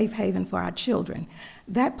and a safe haven for our children.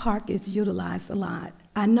 That park is utilized a lot.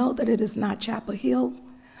 I know that it is not Chapel Hill,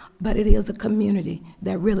 but it is a community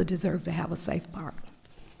that really deserves to have a safe park.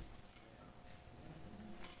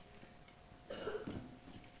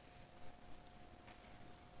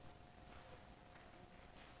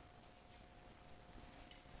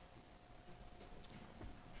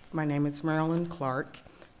 My name is Marilyn Clark.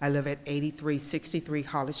 I live at 8363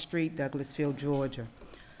 Hollis Street, Douglasville, Georgia.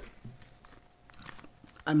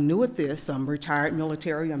 I'm new at this. I'm retired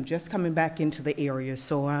military. I'm just coming back into the area,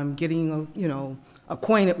 so I'm getting,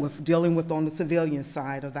 acquainted with dealing with on the civilian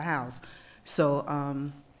side of the house.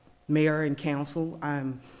 So, Mayor and Council,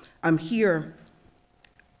 I'm here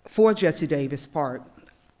for Jesse Davis Park.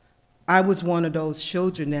 I was one of those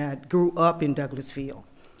children that grew up in Douglasville.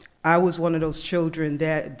 I was one of those children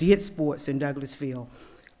that did sports in Douglasville.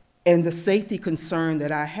 And the safety concern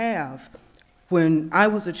that I have, when I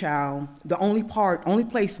was a child, the only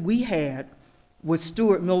place we had was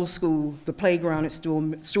Stewart Middle School, the playground at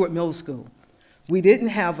Stewart Middle School. We didn't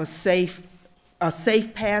have a safe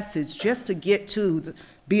passage just to get to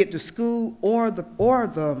be it the school or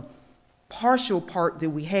the partial park that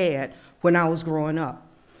we had when I was growing up.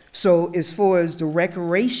 So as far as the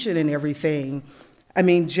recreation and everything, I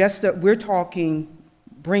mean, just that we're talking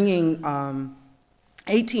bringing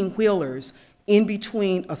 18-wheelers in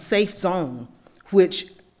between a safe zone, which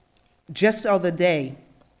just the other day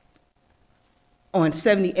on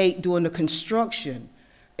 78 during the construction,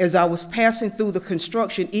 as I was passing through the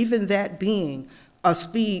construction, even that being a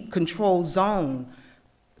speed control zone,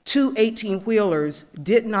 2 18-wheelers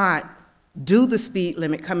did not do the speed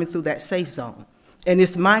limit coming through that safe zone. And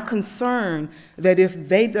it's my concern that if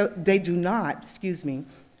they do not,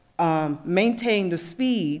 maintain the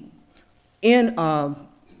speed in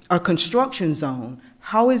a construction zone,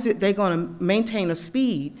 how is it they're going to maintain a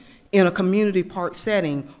speed in a community park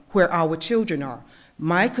setting where our children are?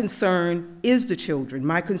 My concern is the children.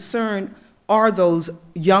 My concern are those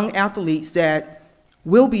young athletes that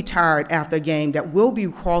will be tired after a game, that will be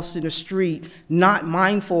crossing the street, not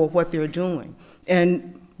mindful of what they're doing.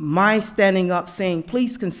 And my standing up saying,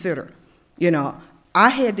 please consider, I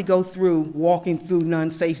had to go through walking through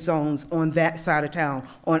non-safe zones on that side of town,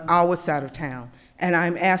 on our side of town. And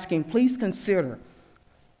I'm asking, please consider,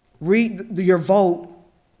 read your vote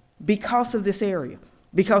because of this area,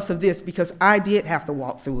 because of this, because I did have to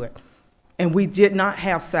walk through it. And we did not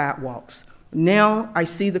have sidewalks. Now I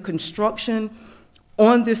see the construction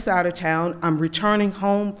on this side of town. I'm returning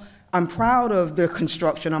home. I'm proud of the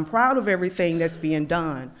construction. I'm proud of everything that's being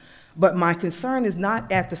done. But my concern is not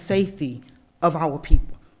at the safety of our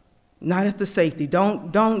people. Not at the safety.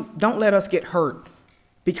 Don't let us get hurt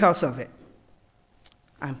because of it.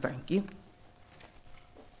 Thank you.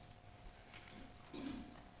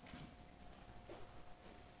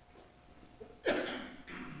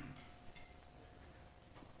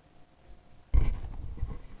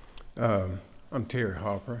 I'm Terry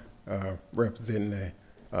Harper, representing the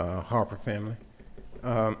Harper family.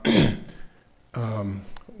 One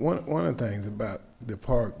of the things about the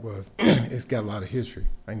park was it's got a lot of history.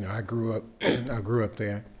 I grew up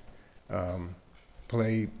there,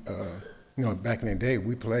 played. Back in the day,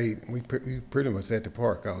 we pretty much at the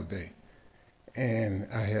park all day. And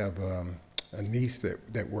I have a niece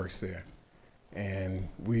that works there, and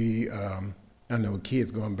I know kids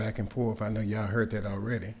going back and forth. I know y'all heard that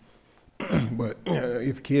already. But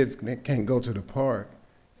if kids can't go to the park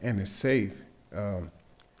and it's safe,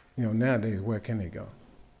 nowadays, where can they go?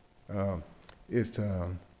 I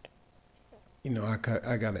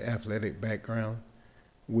got an athletic background.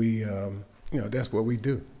 That's what we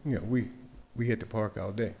do. We hit the park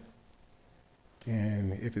all day.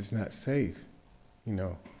 And if it's not safe, we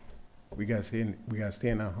gotta stay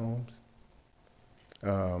in our homes.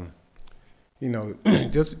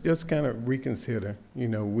 Just kind of reconsider.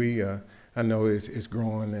 I know it's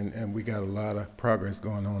growing, and we got a lot of progress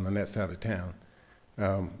going on that side of town.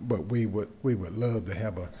 But we would love to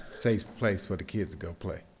have a safe place for the kids to go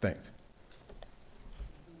play. Thanks.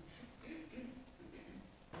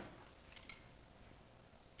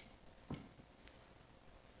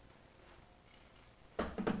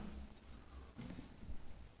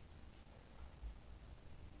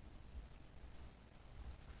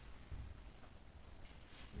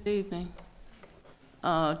 Good evening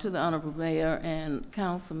to the Honorable Mayor and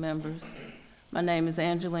council members. My name is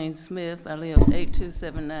Angeline Smith. I live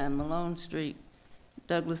 8279 Malone Street,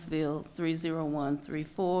 Douglasville,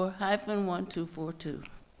 30134-1242.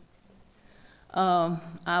 I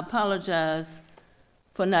apologize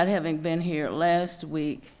for not having been here last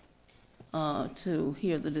week to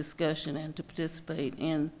hear the discussion and to participate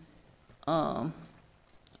in the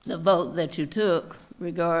vote that you took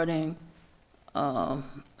regarding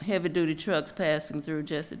heavy-duty trucks passing through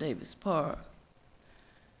Jesse Davis Park.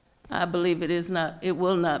 I believe it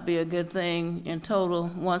will not be a good thing in total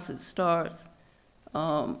once it starts.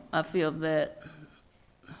 I feel that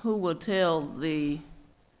who will tell the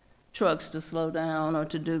trucks to slow down or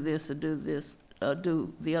to do this or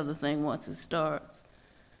do the other thing once it starts?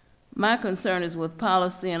 My concern is with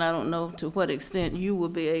policy, and I don't know to what extent you will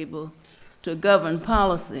be able to govern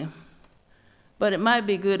policy. But it might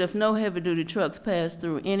be good if no heavy-duty trucks pass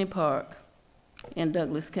through any park in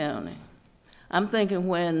Douglas County. I'm thinking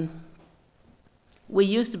when we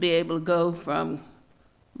used to be able to go from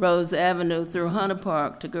Rose Avenue through Hunter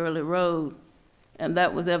Park to Gurley Road, and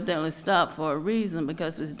that was evidently stopped for a reason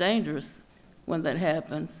because it's dangerous when that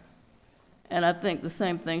happens. And I think the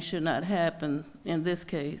same thing should not happen in this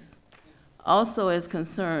case. Also, as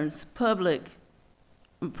concerns public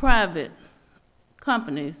and private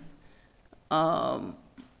companies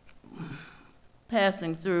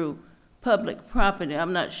passing through public property,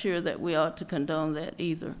 I'm not sure that we ought to condone that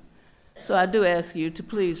either. So I do ask you to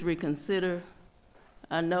please reconsider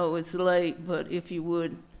I know it's late, but if you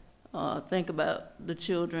would think about the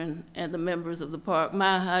children and the members of the park.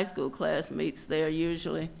 My high school class meets there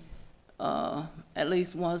usually at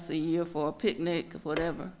least once a year for a picnic,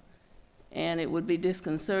 whatever. And it would be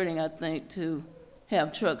disconcerting, I think, to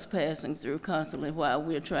have trucks passing through constantly while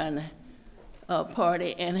we're trying to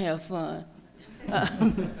party and have fun.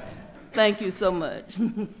 Thank you so much.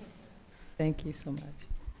 Thank you so much.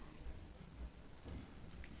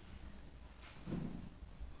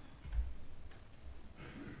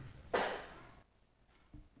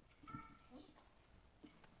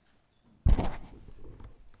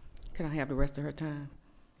 Can I have the rest of her time?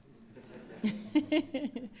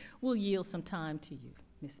 We'll yield some time to you,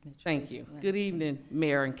 Ms. Mitchell. Thank you. Good evening,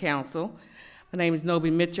 Mayor and Council. My name is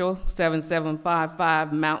Noby Mitchell,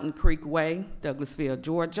 7755 Mountain Creek Way, Douglasville,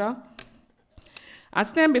 Georgia. I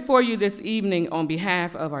stand before you this evening on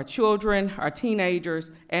behalf of our children, our teenagers,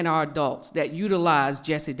 and our adults that utilize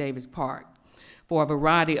Jesse Davis Park for a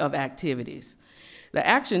variety of activities. The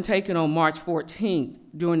action taken on March 14th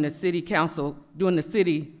during the City Council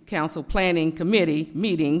Planning Committee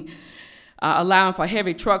meeting, allowing for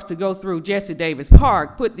heavy trucks to go through Jesse Davis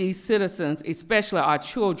Park, put these citizens, especially our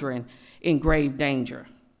children, in grave danger.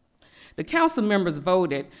 The council members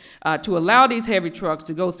voted to allow these heavy trucks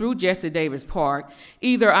to go through Jesse Davis Park,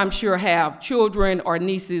 either, I'm sure, have children or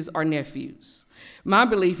nieces or nephews. My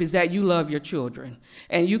belief is that you love your children,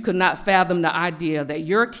 and you could not fathom the idea that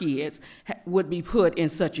your kids would be put in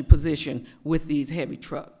such a position with these heavy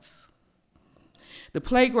trucks. The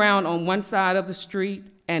playground on one side of the street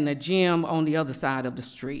and the gym on the other side of the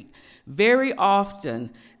street. Very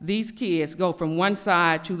often, these kids go from one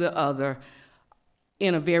side to the other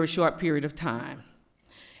in a very short period of time.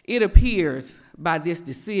 It appears by this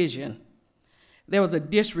decision, there was a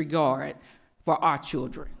disregard for our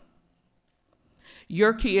children.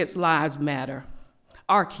 Your kids' lives matter.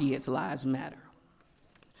 Our kids' lives matter.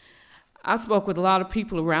 I spoke with a lot of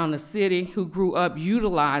people around the city who grew up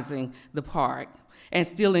utilizing the park and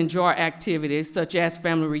still enjoy activities such as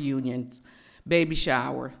family reunions, baby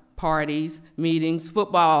shower, parties, meetings,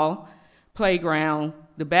 football, playground,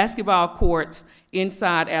 the basketball courts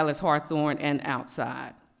inside Alice Hawthorne and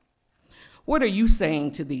outside. What are you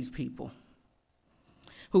saying to these people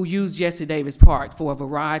who use Jesse Davis Park for a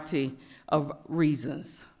variety of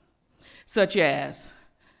reasons, such as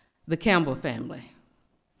the Campbell family,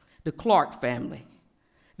 the Clark family,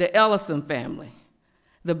 the Ellison family,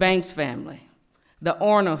 the Banks family, the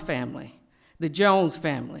Orner family, the Jones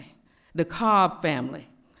family, the Cobb family,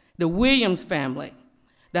 the Williams family,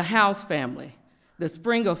 the House family, the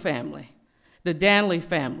Springer family, the Danley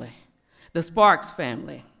family, the Sparks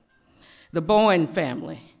family, the Bowen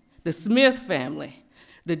family, the Smith family,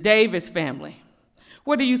 the Davis family.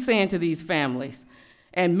 What are you saying to these families?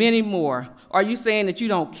 And many more. Are you saying that you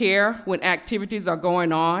don't care when activities are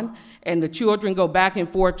going on and the children go back and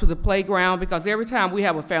forth to the playground? Because every time we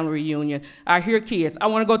have a family reunion, I hear kids, I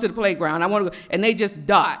want to go to the playground, I want to go, and they just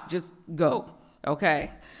go,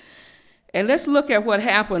 okay? And let's look at what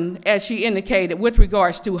happened, as she indicated, with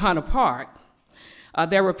regards to Hunter Park.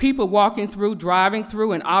 There were people walking through, driving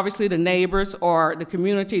through, and obviously the neighbors or the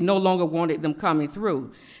community no longer wanted them coming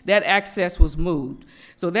through. That access was moved.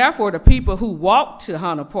 So therefore, the people who walked to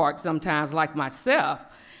Hunter Park sometimes, like myself,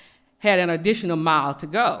 had an additional mile to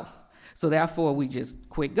go. So therefore, we just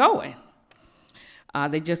quit going.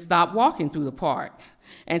 They just stopped walking through the park.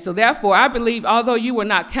 And so therefore, I believe, although you were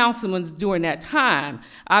not councilmen during that time,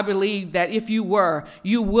 I believe that if you were,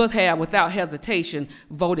 you would have, without hesitation,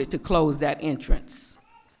 voted to close that entrance,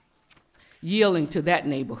 yielding to that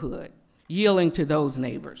neighborhood, yielding to those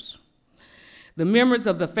neighbors. The members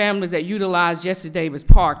of the families that utilized Jesse Davis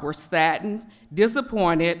Park were saddened,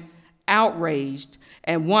 disappointed, outraged,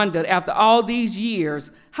 and wondered, after all these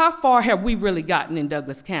years, how far have we really gotten in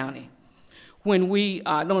Douglas County when we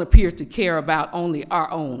don't appear to care about only our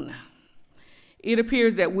own? It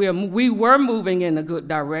appears that we were moving in a good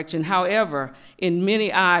direction. However, in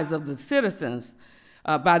many eyes of the citizens,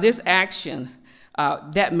 by this action,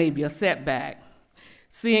 that may be a setback,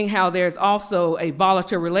 seeing how there's also a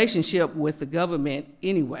volatile relationship with the government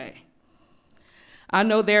anyway. I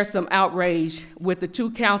know there's some outrage with the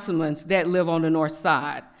two councilmen that live on the north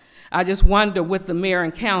side. I just wonder, with the mayor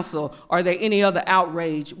and council, are there any other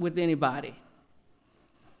outrage with anybody?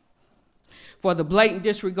 For the blatant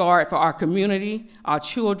disregard for our community, our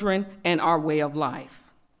children, and our way of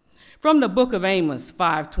life. From the book of Amos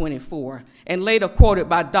 5:24, and later quoted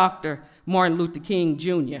by Dr. Martin Luther King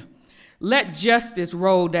Jr., let justice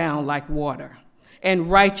roll down like water,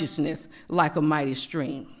 and righteousness like a mighty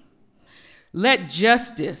stream. Let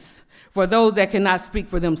justice for those that cannot speak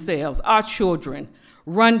for themselves, our children,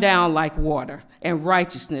 run down like water, and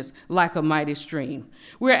righteousness like a mighty stream.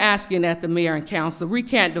 We're asking that the mayor and council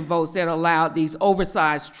recant the votes that allowed these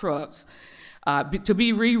oversized trucks to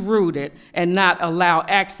be rerouted and not allow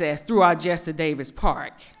access through our Jesse Davis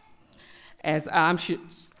Park. As I'm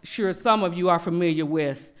sure some of you are familiar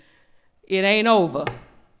with, it ain't over.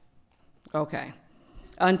 Okay.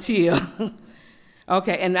 Until.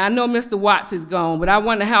 Okay, and I know Mr. Watts is gone, but I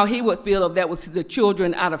wonder how he would feel if that was the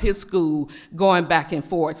children out of his school going back and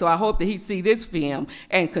forth. So I hope that he see this film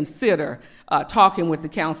and consider talking with the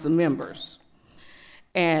council members.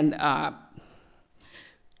 And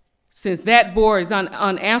since that board is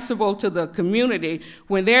unanswerable to the community,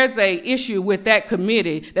 when there's a issue with that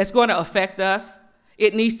committee that's going to affect us,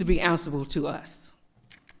 it needs to be answerable to us.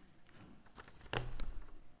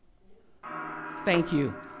 Thank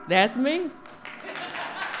you. That's me.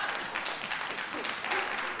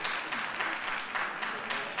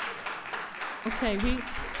 Okay,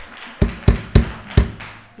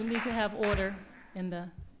 we need to have order in the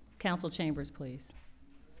council chambers, please.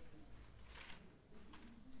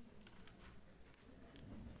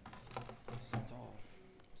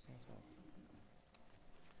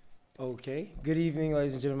 Okay, good evening,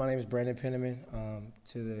 ladies and gentlemen. My name is Brandon Penniman.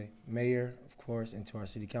 To the mayor, of course, and to our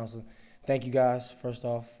city council, thank you guys, first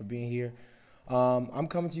off, for being here. I'm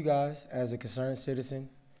coming to you guys as a concerned citizen,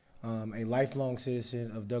 a lifelong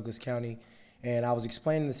citizen of Douglas County. And I was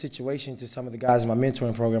explaining the situation to some of the guys in my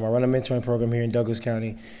mentoring program. I run a mentoring program here in Douglas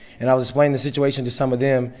County. And I was explaining the situation to some of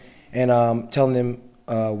them and telling them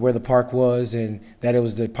where the park was and that it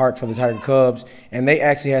was the park for the Tiger Cubs. And they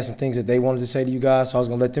actually had some things that they wanted to say to you guys. So I was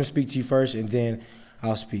going to let them speak to you first, and then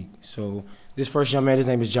I'll speak. So this first young man, his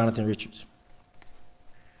name is Jonathan Richards.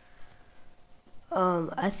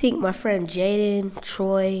 I think my friend Jaden,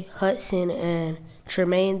 Troy, Hudson, and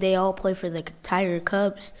Tremaine, they all play for the Tiger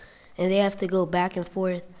Cubs. And they have to go back and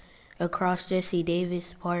forth across Jesse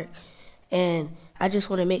Davis Park. And I just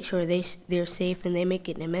want to make sure they're safe and they make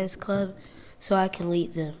it in the men's club so I can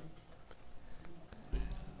lead them.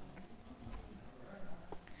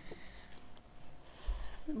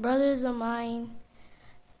 Brothers of mine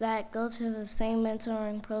that go to the same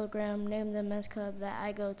mentoring program named the men's club that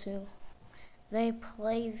I go to, they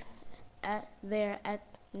play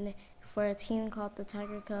for a team called the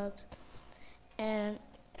Tiger Cubs. And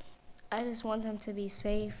I just want them to be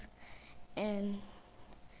safe, and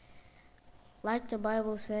like the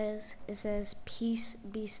Bible says, it says, peace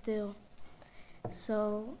be still.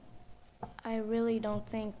 So I really don't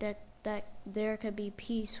think that there could be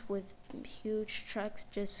peace with huge trucks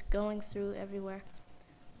just going through everywhere.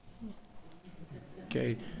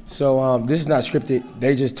 Okay, so this is not scripted.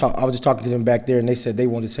 I was just talking to them back there, and they said they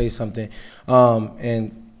wanted to say something.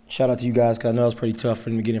 And shout out to you guys, because I know it's pretty tough for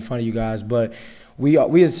them to get in front of you guys, but we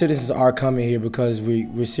as citizens are coming here because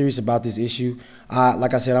we're serious about this issue.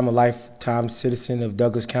 Like I said, I'm a lifetime citizen of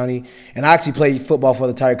Douglas County, and I actually played football for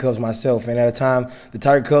the Tiger Cubs myself. And at a time, the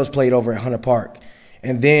Tiger Cubs played over at Hunter Park,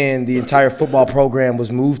 and then the entire football program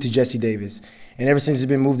was moved to Jesse Davis. And ever since it's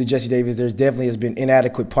been moved to Jesse Davis, there definitely has been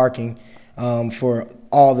inadequate parking for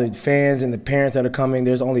all the fans and the parents that are coming.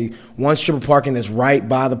 There's only one strip of parking that's right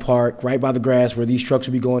by the park, right by the grass where these trucks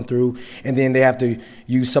will be going through. And then they have to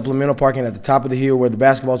use supplemental parking at the top of the hill where the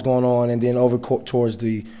basketball's going on, and then over towards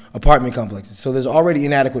the apartment complexes. So there's already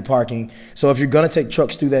inadequate parking. So if you're going to take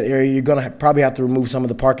trucks through that area, you're going to probably have to remove some of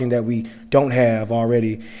the parking that we don't have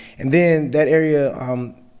already. And then that area,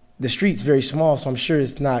 the street's very small, so I'm sure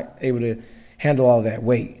it's not able to handle all that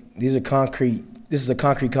weight. This is a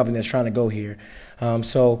concrete company that's trying to go here.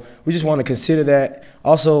 So we just want to consider that.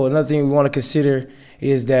 Also, another thing we want to consider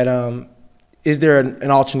is that is there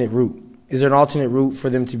an alternate route? Is there an alternate route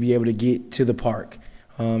for them to be able to get to the park?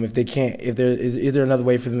 If they can't, is there another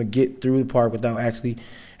way for them to get through the park without actually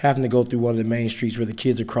having to go through one of the main streets where the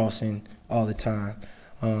kids are crossing all the time?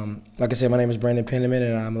 Like I said, my name is Brandon Penniman,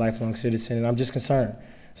 and I'm a lifelong citizen, and I'm just concerned.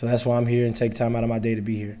 So that's why I'm here and take time out of my day to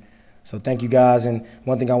be here. So thank you guys, and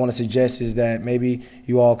one thing I want to suggest is that maybe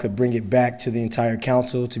you all could bring it back to the entire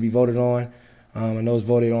council to be voted on. I know it's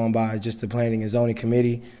voted on by just the Planning and Zoning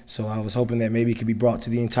Committee, so I was hoping that maybe it could be brought to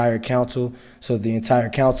the entire council so the entire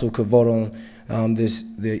council could vote on this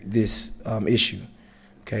issue.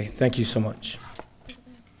 Okay, thank you so much.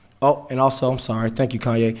 Oh, and also, I'm sorry, thank you,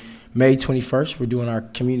 Kanye. May 21st, we're doing our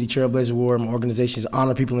Community Trailblazer Award. My organization is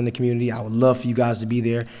honor people in the community. I would love for you guys to be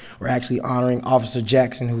there. We're actually honoring Officer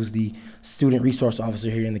Jackson, who's the student resource officer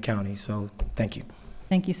here in the county. So thank you.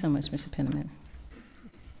 Thank you so much, Mr. Penniman.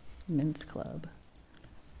 Men's Club.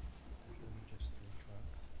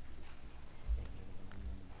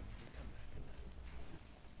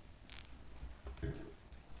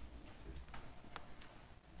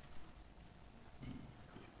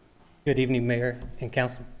 Good evening, Mayor and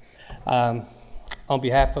Council. On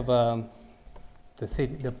behalf of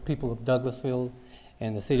the people of Douglasville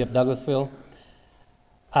and the city of Douglasville,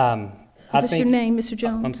 What's your name, Mr.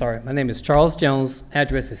 Jones? I'm sorry. My name is Charles Jones.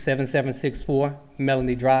 Address is 7764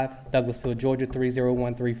 Melanie Drive, Douglasville, Georgia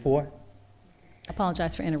 30134.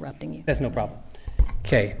 Apologize for interrupting you. That's no problem.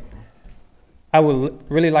 Okay. I would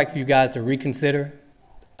really like for you guys to reconsider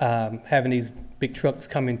having these big trucks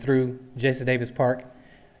coming through Jesse Davis Park.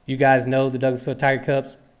 You guys know the Douglasville Tiger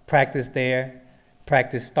Cubs practice there.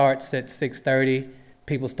 Practice starts at 6:30.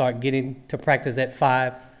 People start getting to practice at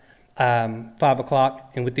 5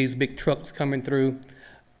 o'clock. And with these big trucks coming through,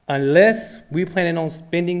 unless we're planning on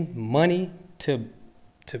spending money to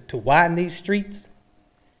widen these streets,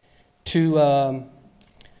 to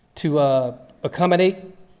accommodate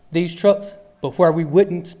these trucks, but where we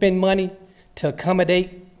wouldn't spend money to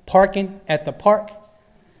accommodate parking at the park,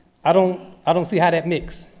 I don't see how that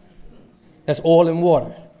mix. That's oil and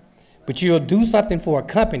water. But you'll do something for a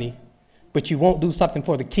company, but you won't do something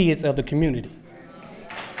for the kids of the community.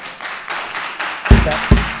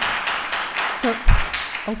 So,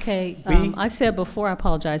 okay, I said before, I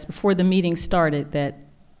apologize, before the meeting started that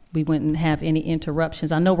we wouldn't have any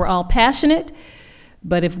interruptions. I know we're all passionate,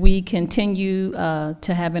 but if we continue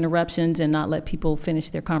to have interruptions and not let people finish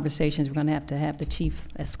their conversations, we're going to have the chief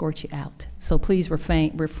escort you out. So please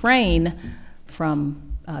refrain from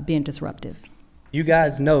being disruptive. You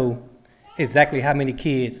guys know exactly how many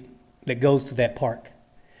kids that goes to that park.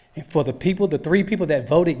 And for the people, the 3 people that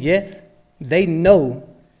voted yes, they know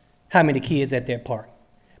how many kids at that park.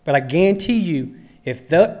 But I guarantee you, if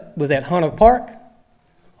that was at Hunter Park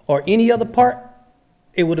or any other park,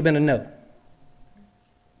 it would have been a no.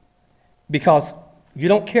 Because you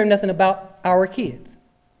don't care nothing about our kids.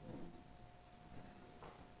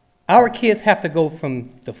 Our kids have to go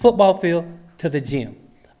from the football field to the gym.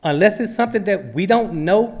 Unless it's something that we don't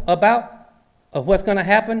know about of what's going to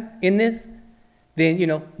happen in this, then, you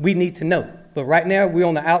know, we need to know. But right now, we're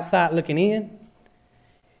on the outside looking in,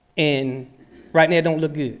 and right now it don't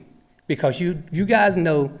look good. Because you guys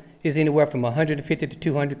know it's anywhere from 150 to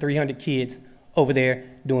 200, 300 kids over there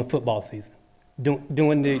doing football season.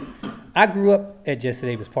 I grew up at Jesse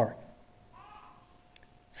Davis Park.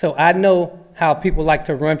 So I know how people like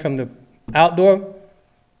to run from the outdoor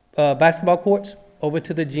basketball courts over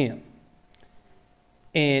to the gym.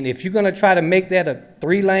 And if you're gonna try to make that a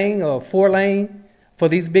 3-lane or a 4-lane for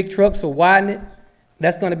these big trucks or widen it,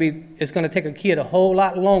 it's gonna take a kid a whole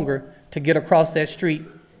lot longer to get across that street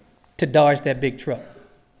to dodge that big truck.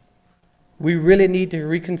 We really need to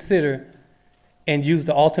reconsider and use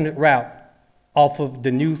the alternate route off of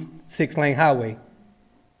the new 6-lane highway.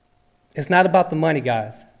 It's not about the money,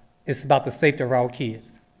 guys. It's about the safety of our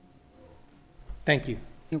kids. Thank you.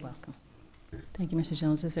 You're welcome. Thank you, Mr.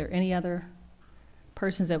 Jones. Is there any other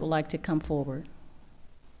persons that would like to come forward?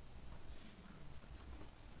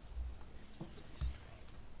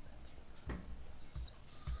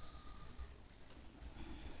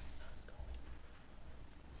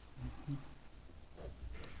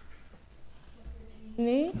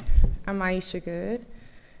 I'm Aisha Good.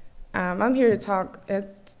 I'm here to talk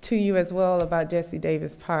to you as well about Jesse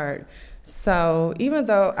Davis Park. So even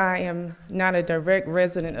though I am not a direct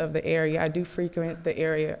resident of the area, I do frequent the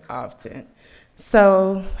area often.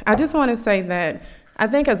 So I just want to say that I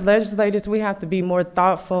think as legislators, we have to be more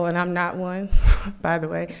thoughtful, and I'm not one, by the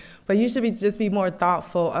way, but you should just be more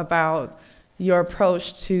thoughtful about your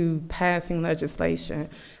approach to passing legislation.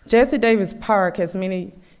 Jesse Davis Park, as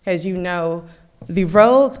you know, the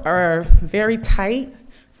roads are very tight.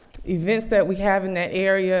 Events that we have in that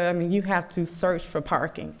area, I mean, you have to search for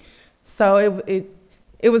parking. So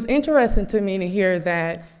it was interesting to me to hear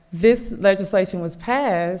that this legislation was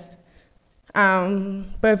passed.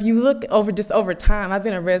 But if you look over time, I've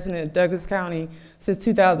been a resident of Douglas County since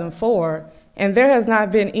 2004, and there has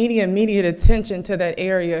not been any immediate attention to that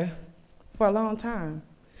area for a long time.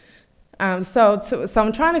 So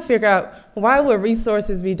I'm trying to figure out, why would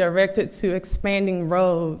resources be directed to expanding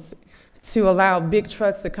roads to allow big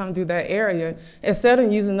trucks to come through that area, instead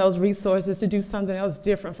of using those resources to do something else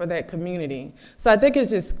different for that community? So I think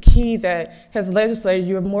it's just key that as legislators,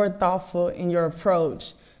 you're more thoughtful in your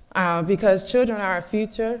approach, because children are our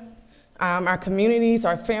future, our communities,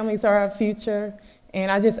 our families are our future,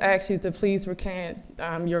 and I just ask you to please recant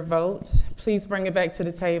your vote. Please bring it back to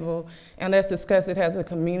the table, and let's discuss it as a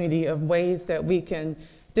community of ways that we can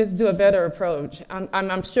just do a better approach.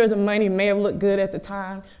 I'm sure the money may have looked good at the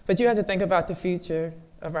time, but you have to think about the future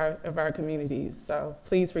of our communities. So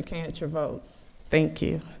please recant your votes. Thank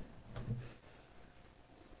you.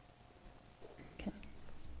 Okay.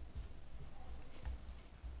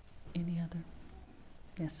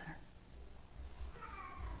 Yes, sir.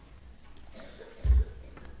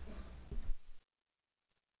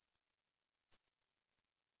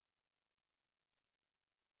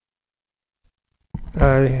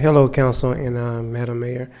 Hello, Council and Madam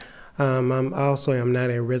Mayor. I'm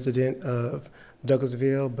not a resident of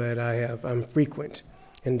Douglasville, but I'm frequent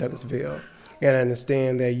in Douglasville. And I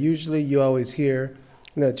understand that usually you always hear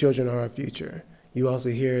that children are our future. You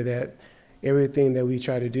also hear that everything that we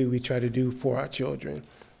try to do for our children.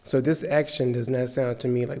 So this action does not sound to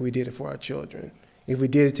me like we did it for our children. If we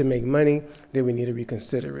did it to make money, then we need to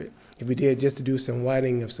reconsider it. If we did it just to do some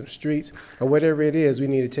widening of some streets or whatever it is, we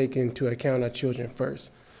need to take into account our children first.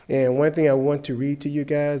 And one thing I want to read to you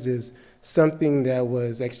guys is something that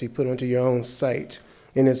was actually put onto your own site,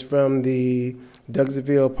 and it's from the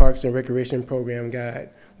Douglasville Parks and Recreation Program Guide,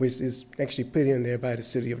 which is actually put in there by the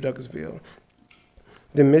City of Douglasville.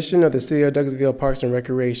 The mission of the City of Douglasville Parks and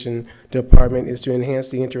Recreation Department is to enhance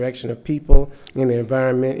the interaction of people in the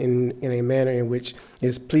environment in a manner in which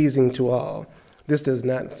is pleasing to all. This does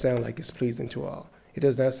not sound like it's pleasing to all. It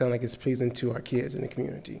does not sound like it's pleasing to our kids in the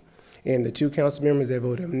community. And the two council members that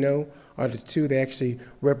voted no are the two that actually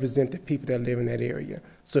represent the people that live in that area.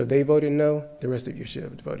 So if they voted no, the rest of you should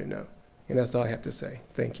have voted no. And that's all I have to say.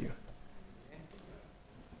 Thank you.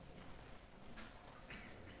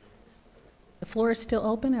 The floor is still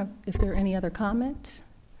open if there are any other comments.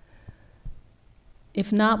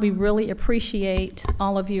 If not, we really appreciate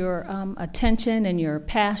all of your attention and your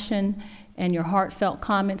passion and your heartfelt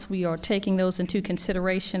comments. We are taking those into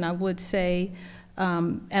consideration. I would say,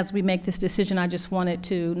 as we make this decision, I just wanted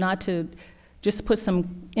to, not to just put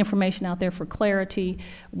some information out there for clarity.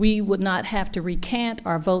 We would not have to recant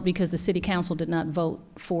our vote because the City Council did not vote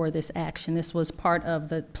for this action. This was part of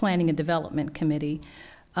the Planning and Development Committee.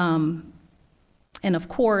 And of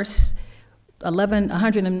course,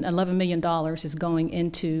 $111 million is going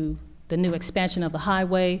into the new expansion of the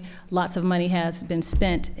highway. Lots of money has been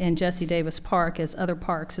spent in Jesse Davis Park as other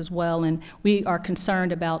parks as well, and we are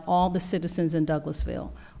concerned about all the citizens in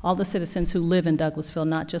Douglasville, all the citizens who live in Douglasville,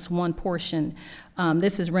 not just one portion.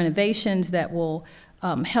 This is renovations that will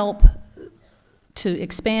help to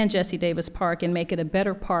expand Jesse Davis Park and make it a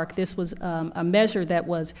better park. This was a measure that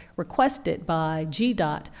was requested by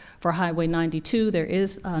GDOT for Highway 92. There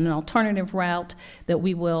is an alternative route that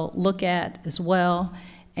we will look at as well.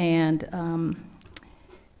 And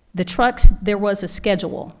the trucks, there was a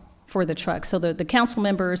schedule for the trucks. So the council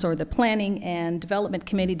members or the Planning and Development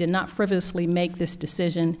Committee did not frivolously make this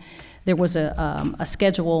decision. There was a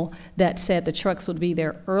schedule that said the trucks would be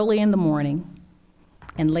there early in the morning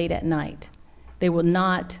and late at night. They will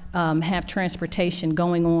not have transportation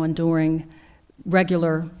going on during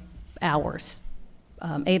regular hours,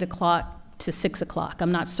 8 o'clock to 6 o'clock.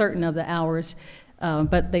 I'm not certain of the hours,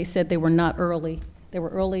 but they said they were not early. They were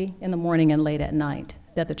early in the morning and late at night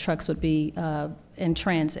that the trucks would be in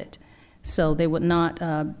transit. So they would not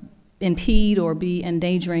impede or be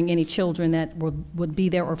endangering any children that would be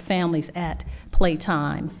there or families at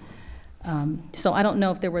playtime. So I don't know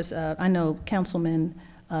if there was, I know Councilman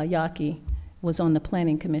Yaki was on the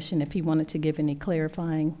Planning Commission, if he wanted to give any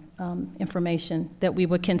clarifying information that we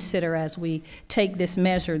would consider as we take this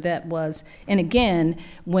measure that was, and again,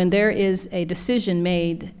 when there is a decision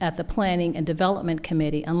made at the Planning and Development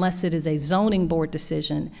Committee, unless it is a zoning board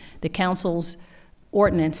decision, the council's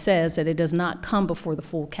ordinance says that it does not come before the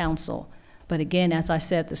full council. But again, as I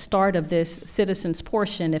said at the start of this citizens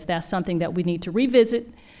portion, if that's something that we need to revisit,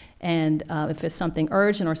 and if it's something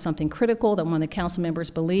urgent or something critical that one of the council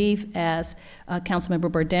members believe, as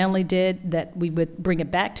Councilmember Burdanley did, that we would bring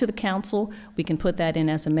it back to the council, we can put that in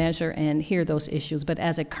as a measure and hear those issues. But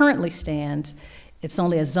as it currently stands, it's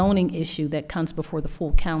only a zoning issue that comes before the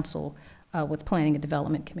full council with Planning and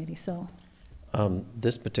Development Committee. So,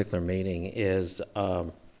 this particular meeting is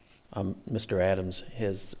Mr. Adams.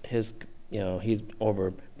 His he's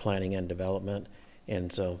over Planning and Development.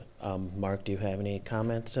 And so, Mark, do you have any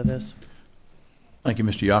comments to this? Thank you,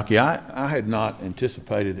 Mr. Yaki. I had not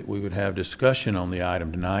anticipated that we would have discussion on the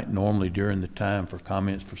item tonight. Normally, during the time for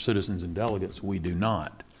comments for citizens and delegates, we do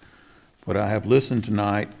not. But I have listened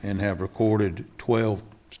tonight and have recorded 12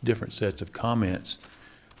 different sets of comments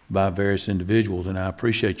by various individuals, and I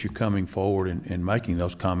appreciate you coming forward and making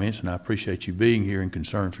those comments, and I appreciate you being here and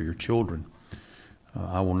concerned for your children.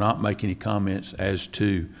 I will not make any comments as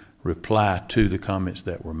to reply to the comments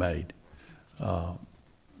that were made.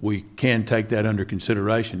 We can take that under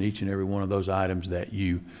consideration, each and every one of those items that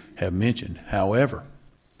you have mentioned. However,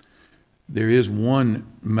 there is one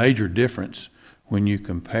major difference when you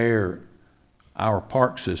compare our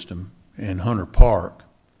park system in Hunter Park,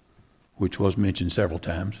 which was mentioned several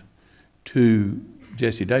times, to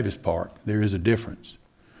Jesse Davis Park, there is a difference.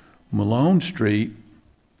 Malone Street,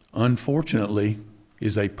 unfortunately,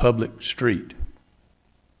 is a public street.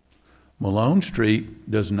 Malone Street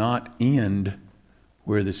does not end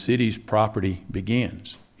where the city's property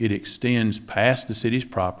begins. It extends past the city's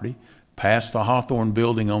property, past the Hawthorne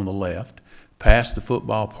building on the left, past the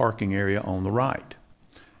football parking area on the right.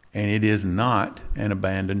 And it is not an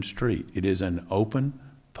abandoned street. It is an open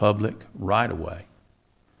public right-of-way.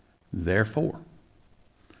 Therefore,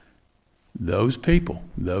 those people,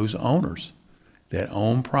 those owners that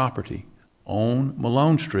own property, own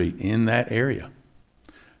Malone Street in that area,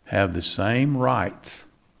 have the same rights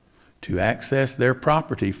to access their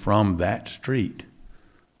property from that street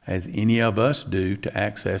as any of us do to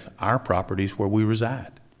access our properties where we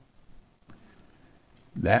reside.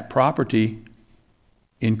 That property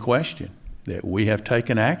in question that we have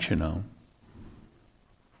taken action on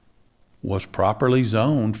was properly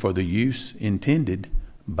zoned for the use intended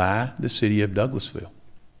by the city of Douglasville.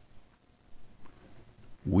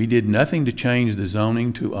 We did nothing to change the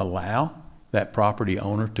zoning to allow that property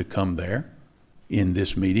owner to come there in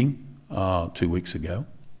this meeting 2 weeks ago.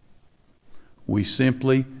 We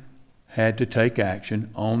simply had to take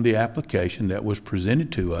action on the application that was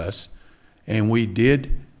presented to us, and we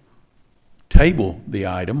did table the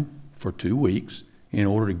item for 2 weeks in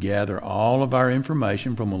order to gather all of our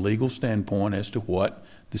information from a legal standpoint as to what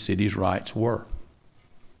the city's rights were.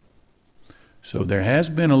 So there has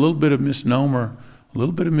been a little bit of misnomer, a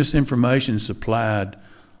little bit of misinformation supplied,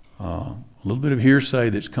 a little bit of hearsay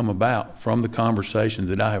that's come about from the conversations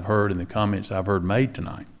that I have heard and the comments I've heard made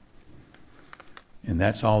tonight. And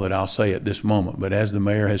that's all that I'll say at this moment. But as the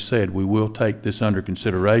mayor has said, we will take this under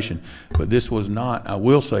consideration. But this was not, I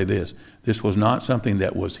will say this was not something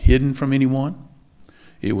that was hidden from anyone.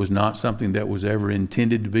 It was not something that was ever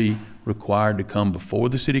intended to be required to come before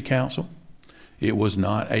the city council. It was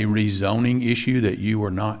not a rezoning issue that you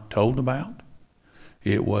were not told about.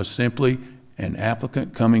 It was simply an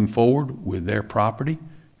applicant coming forward with their property,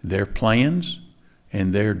 their plans,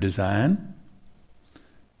 and their design.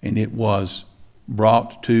 And it was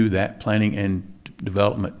brought to that Planning and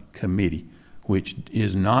Development Committee, which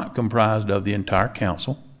is not comprised of the entire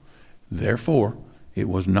council. Therefore, it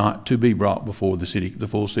was not to be brought before the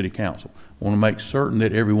full city council. I want to make certain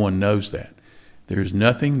that everyone knows that. There's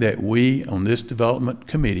nothing that we on this development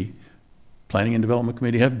committee, Planning and Development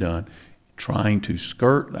Committee, have done trying to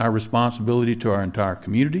skirt our responsibility to our entire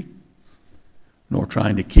community, nor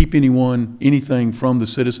trying to keep anything from the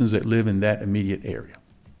citizens that live in that immediate area.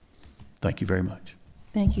 Thank you very much.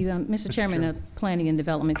 Thank you. Mr. Chairman of Planning and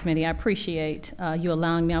Development Committee, I appreciate you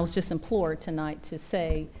allowing me. I was just implored tonight to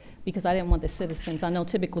say, because I didn't want the citizens, I know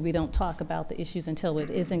typically we don't talk about the issues until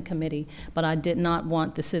it is in committee, but I did not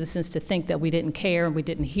want the citizens to think that we didn't care and we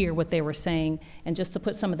didn't hear what they were saying, and just to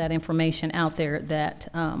put some of that information out there that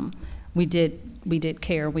we did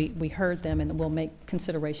care. We heard them, and we'll make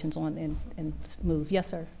considerations on and move. Yes,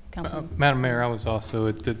 sir, Councilman. Madam Mayor, I was also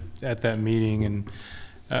at that meeting, and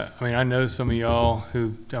I mean, I know some of y'all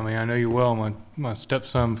who, I mean, I know you well. My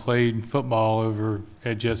stepson played football over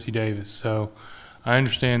at Jesse Davis, so I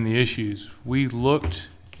understand the issues. We looked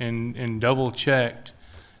and double checked.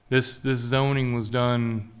 This zoning was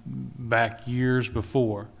done back years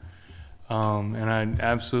before, and I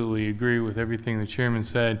absolutely agree with everything the chairman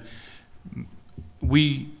said.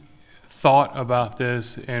 We thought about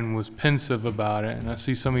this and was pensive about it, and I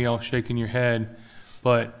see some of y'all shaking your head,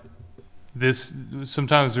 but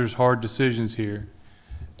sometimes there's hard decisions here.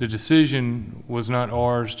 The decision was not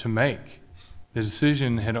ours to make. The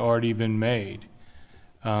decision had already been made.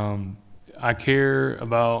 I care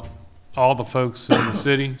about all the folks in the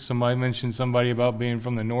city. Somebody mentioned somebody about being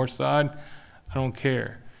from the north side. I don't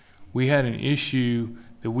care. We had an issue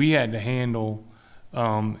that we had to handle,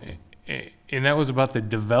 and that was about the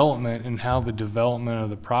development and how the development of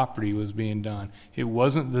the property was being done. It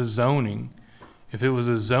wasn't the zoning. If it was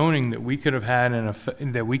a zoning that we could have had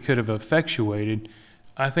that we could have effectuated,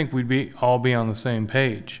 I think we'd all be on the same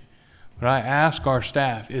page. But I ask our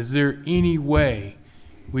staff, is there any way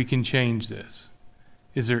we can change this?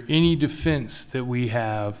 Is there any defense that we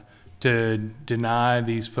have to deny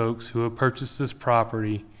these folks who have purchased this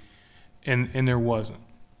property? And there wasn't.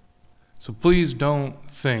 So please don't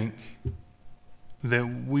think that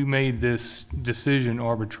we made this decision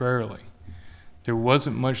arbitrarily. There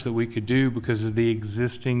wasn't much that we could do because of the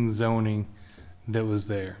existing zoning that was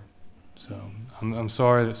there. So I'm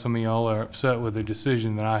sorry that some of y'all are upset with the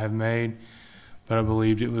decision that I have made, but I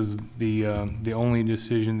believed it was the only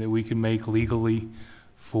decision that we could make legally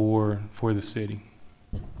for the city.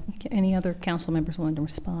 Okay, any other council members wanting to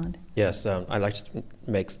respond? Yes, I'd like to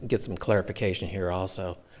get some clarification here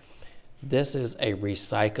also. This is a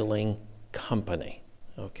recycling company,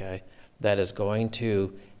 okay, that is going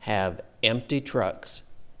to have empty trucks.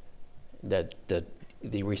 That the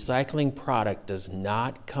recycling product does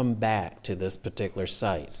not come back to this particular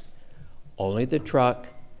site. Only the truck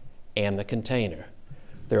and the container.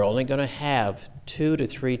 They're only going to have 2 to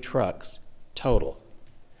 3 trucks total.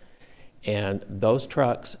 And those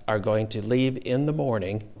trucks are going to leave in the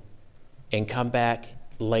morning and come back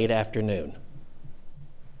late afternoon.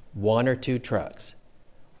 1 or 2 trucks.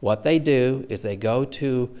 What they do is they go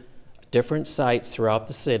to different sites throughout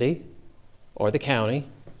the city or the county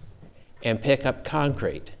and pick up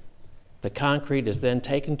concrete. The concrete is then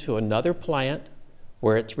taken to another plant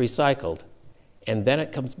where it's recycled, and then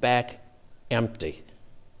it comes back empty.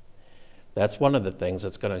 That's one of the things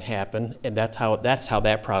that's going to happen, and that's how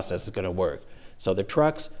that process is going to work. So the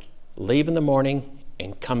trucks leave in the morning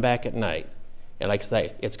and come back at night. And like I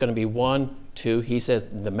say, it's going to be 1, 2. He says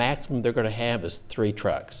the maximum they're going to have is 3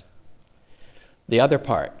 trucks. The other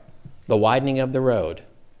part, the widening of the road.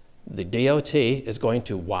 The DOT is going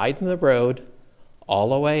to widen the road all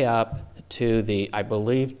the way up to the, I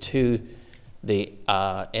believe, to the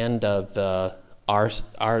end of our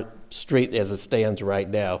street as it stands right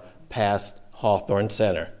now, past Hawthorne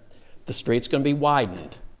Center. The street's going to be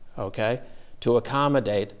widened, okay, to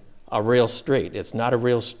accommodate a real street. It's not a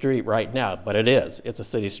real street right now, but it is. It's a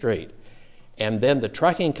city street. And then the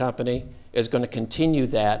trucking company is going to continue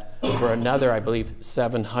that for another, I believe,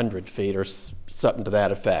 700 feet or something to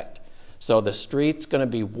that effect. So the street's going to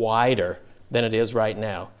be wider than it is right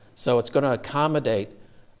now. So it's going to accommodate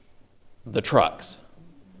the trucks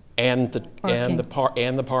and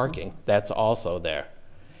the parking that's also there.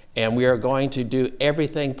 And we are going to do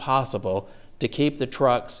everything possible to keep the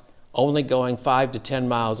trucks only going 5 to 10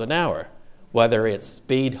 miles an hour, whether it's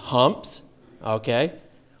speed humps, okay,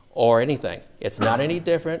 or anything. It's not any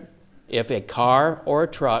different if a car or a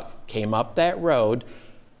truck came up that road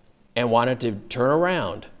and wanted to turn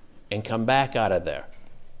around and come back out of there.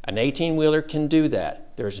 An 18-wheeler can do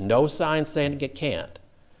that. There's no sign saying it can't.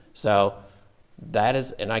 So that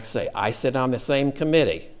is, and like I say, I sit on the same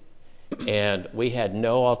committee, and we had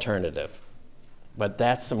no alternative. But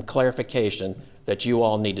that's some clarification that you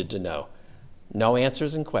all needed to know. No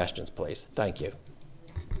answers and questions, please. Thank you.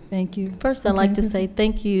 Thank you. First, I'd like to say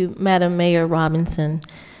thank you, Madam Mayor Robinson,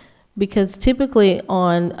 because typically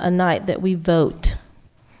on a night that we vote,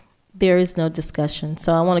 there is no discussion.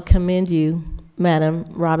 So I want to commend you, Madam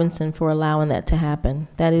Robinson, for allowing that to happen.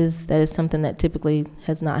 That is something that typically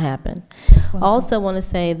has not happened. I also want to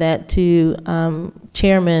say that to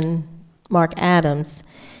Chairman Mark Adams,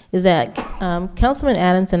 is that Councilman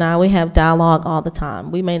Adams and I, we have dialogue all the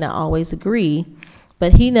time. We may not always agree,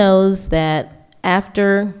 but he knows that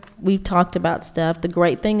after we've talked about stuff, the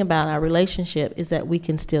great thing about our relationship is that we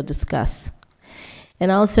can still discuss.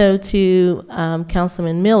 And also to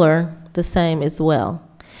Councilman Miller, the same as well.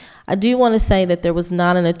 I do want to say that there was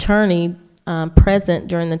not an attorney present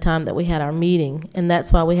during the time that we had our meeting, and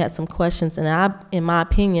that's why we had some questions, and in my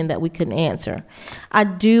opinion, that we couldn't answer. I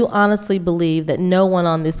do honestly believe that no one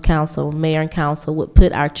on this council, mayor and council, would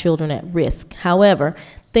put our children at risk. However,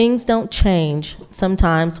 things don't change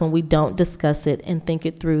sometimes when we don't discuss it and think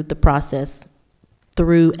it through the process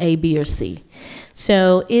through A, B, or C.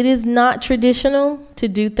 So it is not traditional to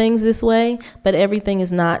do things this way, but everything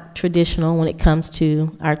is not traditional when it comes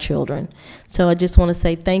to our children. So I just want to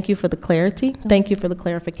say thank you for the clarity. Thank you for the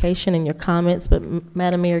clarification and your comments. But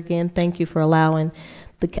Madam Mayor, again, thank you for allowing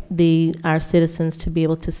our citizens to be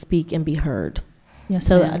able to speak and be heard. Yes,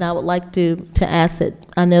 so, ma'am. and I would like to ask that,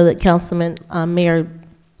 I know that Councilman Mayor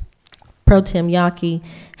Pro Tem Yaki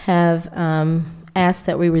have asked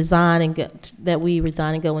that we resign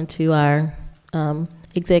and go into our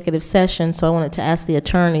executive session. So I wanted to ask the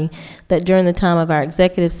attorney that during the time of our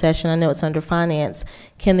executive session, I know it's under finance,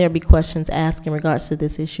 can there be questions asked in regards to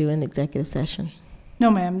this issue in the executive session?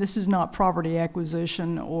 No, ma'am. This is not property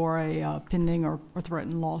acquisition or a pending or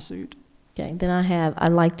threatened lawsuit. Okay. Then I'd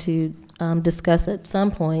like to discuss at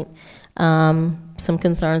some point some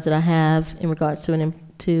concerns that I have in regards to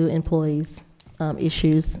employees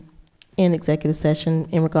issues in executive session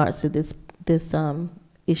in regards to this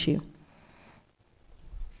issue.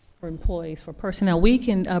 For employees, for personnel, we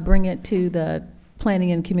can bring it to the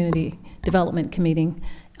Planning and Community Development Committee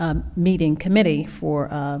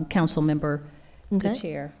for council member, the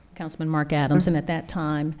chair, Councilman Mark Adams. And at that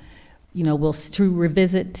time, we'll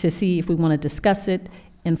revisit to see if we want to discuss it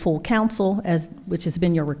in full council, which has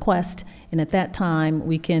been your request. And at that time,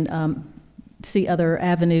 we can see other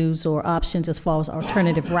avenues or options as far as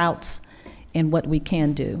alternative routes and what we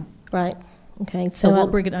can do. Right. Okay. So we'll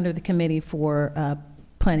bring it under the committee for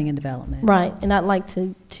planning and development. Right. And I'd like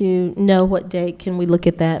to know what date can we look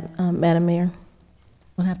at that, Madam Mayor?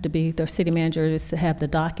 We'll have to be, their city manager is to have the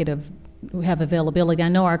docket of, we have availability. I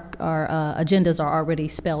know our agendas are already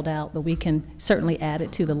spelled out, but we can certainly add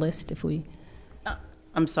it to the list if we.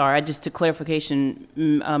 I'm sorry, just to clarification,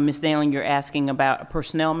 Ms. Daling, you're asking about a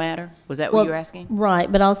personnel matter? Was that what you're asking?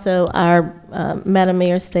 Right, but also our Madam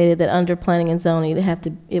Mayor stated that under planning and zoning,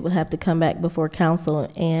 it would have to come back before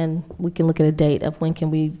council, and we can look at a date of when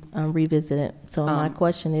can we revisit it. So my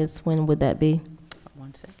question is, when would that be?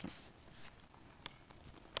 1 second.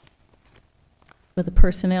 But the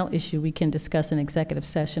personnel issue, we can discuss in executive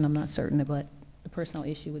session. I'm not certain of what the personnel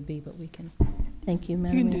issue would be, but we can. Thank you,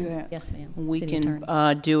 Madam You Mayor. can do that. Yes, ma'am. We City can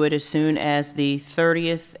Attorney. do it as soon as the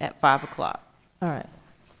 30th at 5 o'clock. All right.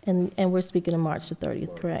 And we're speaking of March the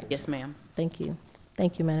 30th, correct? Yes, ma'am. Thank you.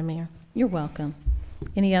 Thank you, Madam Mayor. You're welcome.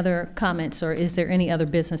 Any other comments, or is there any other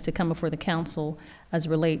business to come before the council as it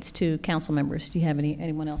relates to council members? Do you have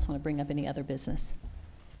anyone else want to bring up any other business?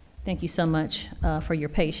 Thank you so much for your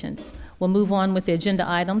patience. We'll move on with the agenda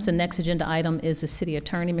items. The next agenda item is the city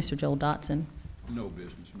attorney, Mr. Joel Dotson. No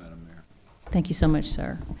business, Madam Mayor. Thank you so much,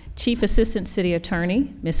 sir. Chief Assistant City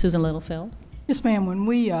Attorney, Ms. Susan Littlefield. Yes, ma'am. When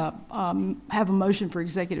we have a motion for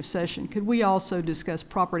executive session, could we also discuss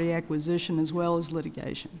property acquisition as well as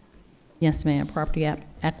litigation? Yes, ma'am. Property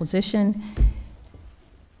acquisition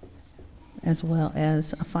as well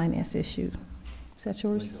as a finance issue. Is that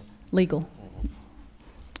yours? Legal.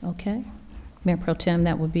 Okay. Mayor Pro Tem,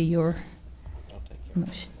 that would be your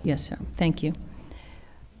motion. Yes, sir. Thank you.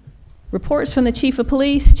 Reports from the Chief of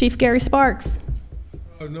Police, Chief Gary Sparks.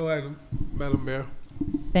 No item, Madam Mayor.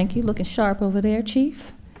 Thank you. Looking sharp over there,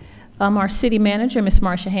 Chief. Our City Manager, Ms.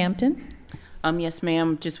 Marsha Hampton. Yes,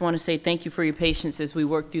 ma'am. Just want to say thank you for your patience as we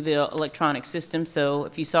work through the electronic system. So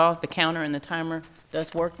if you saw, the counter and the timer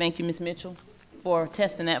does work. Thank you, Ms. Mitchell, for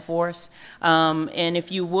testing that for us. And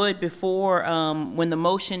if you would, before, when the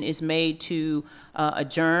motion is made to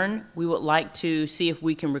adjourn, we would like to see if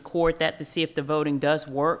we can record that to see if the voting does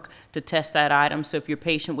work to test that item. So if you're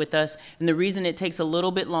patient with us, and the reason it takes a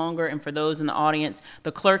little bit longer, and for those in the audience,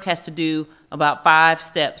 the clerk has to do about 5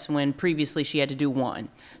 steps when previously she had to do 1.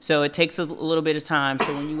 So it takes a little bit of time.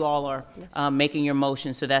 So when you all are making your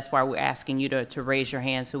motion, so that's why we're asking you to raise your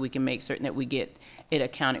hand so we can make certain that we get it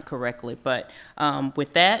accounted correctly. But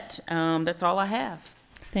with that, that's all I have.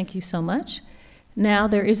 Thank you so much. Now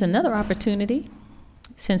there is another opportunity,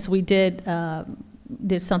 since we did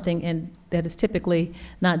something that is typically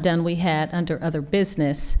not done. We had under other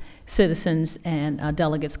business, citizens and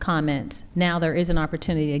delegates comment. Now there is an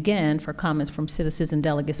opportunity again for comments from citizens and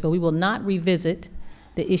delegates, but we will not revisit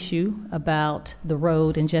the issue about the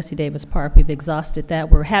road in Jesse Davis Park. We've exhausted that.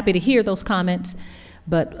 We're happy to hear those comments,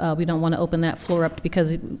 but we don't want to open that floor up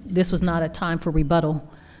because this was not a time for rebuttal.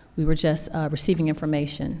 We were just receiving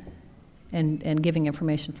information and giving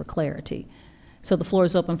information for clarity. So the floor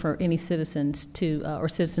is open for any citizens to, or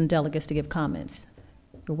citizen delegates to give comments.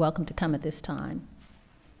 You're welcome to come at this time.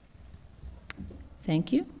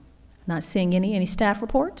 Thank you. Not seeing any staff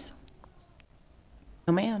reports?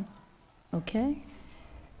 No, ma'am. Okay.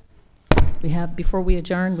 We have, before we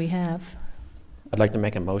adjourn, we have. I'd like to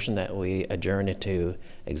make a motion that we adjourn into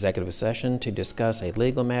executive session to discuss a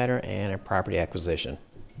legal matter and a property acquisition.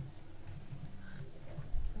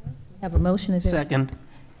 Have a motion. Is there? Second.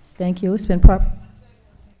 Thank you. It's been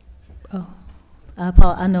oh,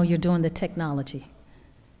 I know you're doing the technology.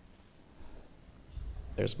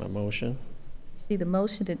 There's my motion. See the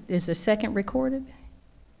motion? Is the second recorded?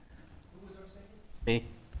 Me.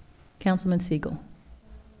 Councilman Siegel.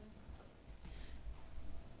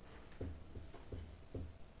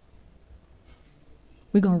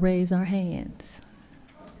 We're going to raise our hands.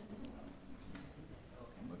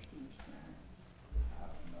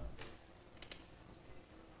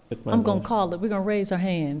 I'm going to call it. We're going to raise our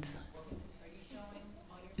hands.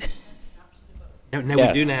 No,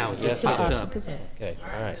 Yes. we do now. It just popped up. Okay,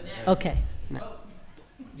 all right. Okay.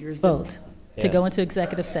 Vote to go into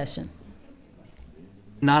executive session.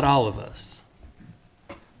 Not all of us.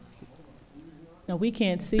 No, we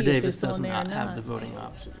can't see if Davis it's on does there or not have not. the voting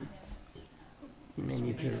option. You may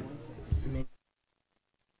need to.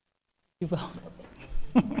 You vote.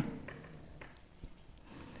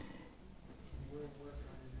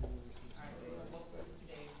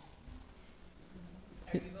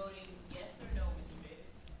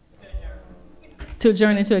 To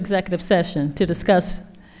adjourn into executive session to discuss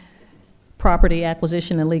property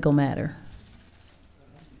acquisition and legal matter.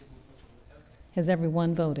 Has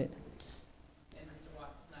everyone voted?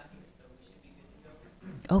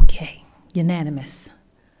 Okay, unanimous.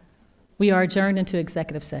 We are adjourned into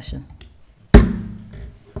executive session.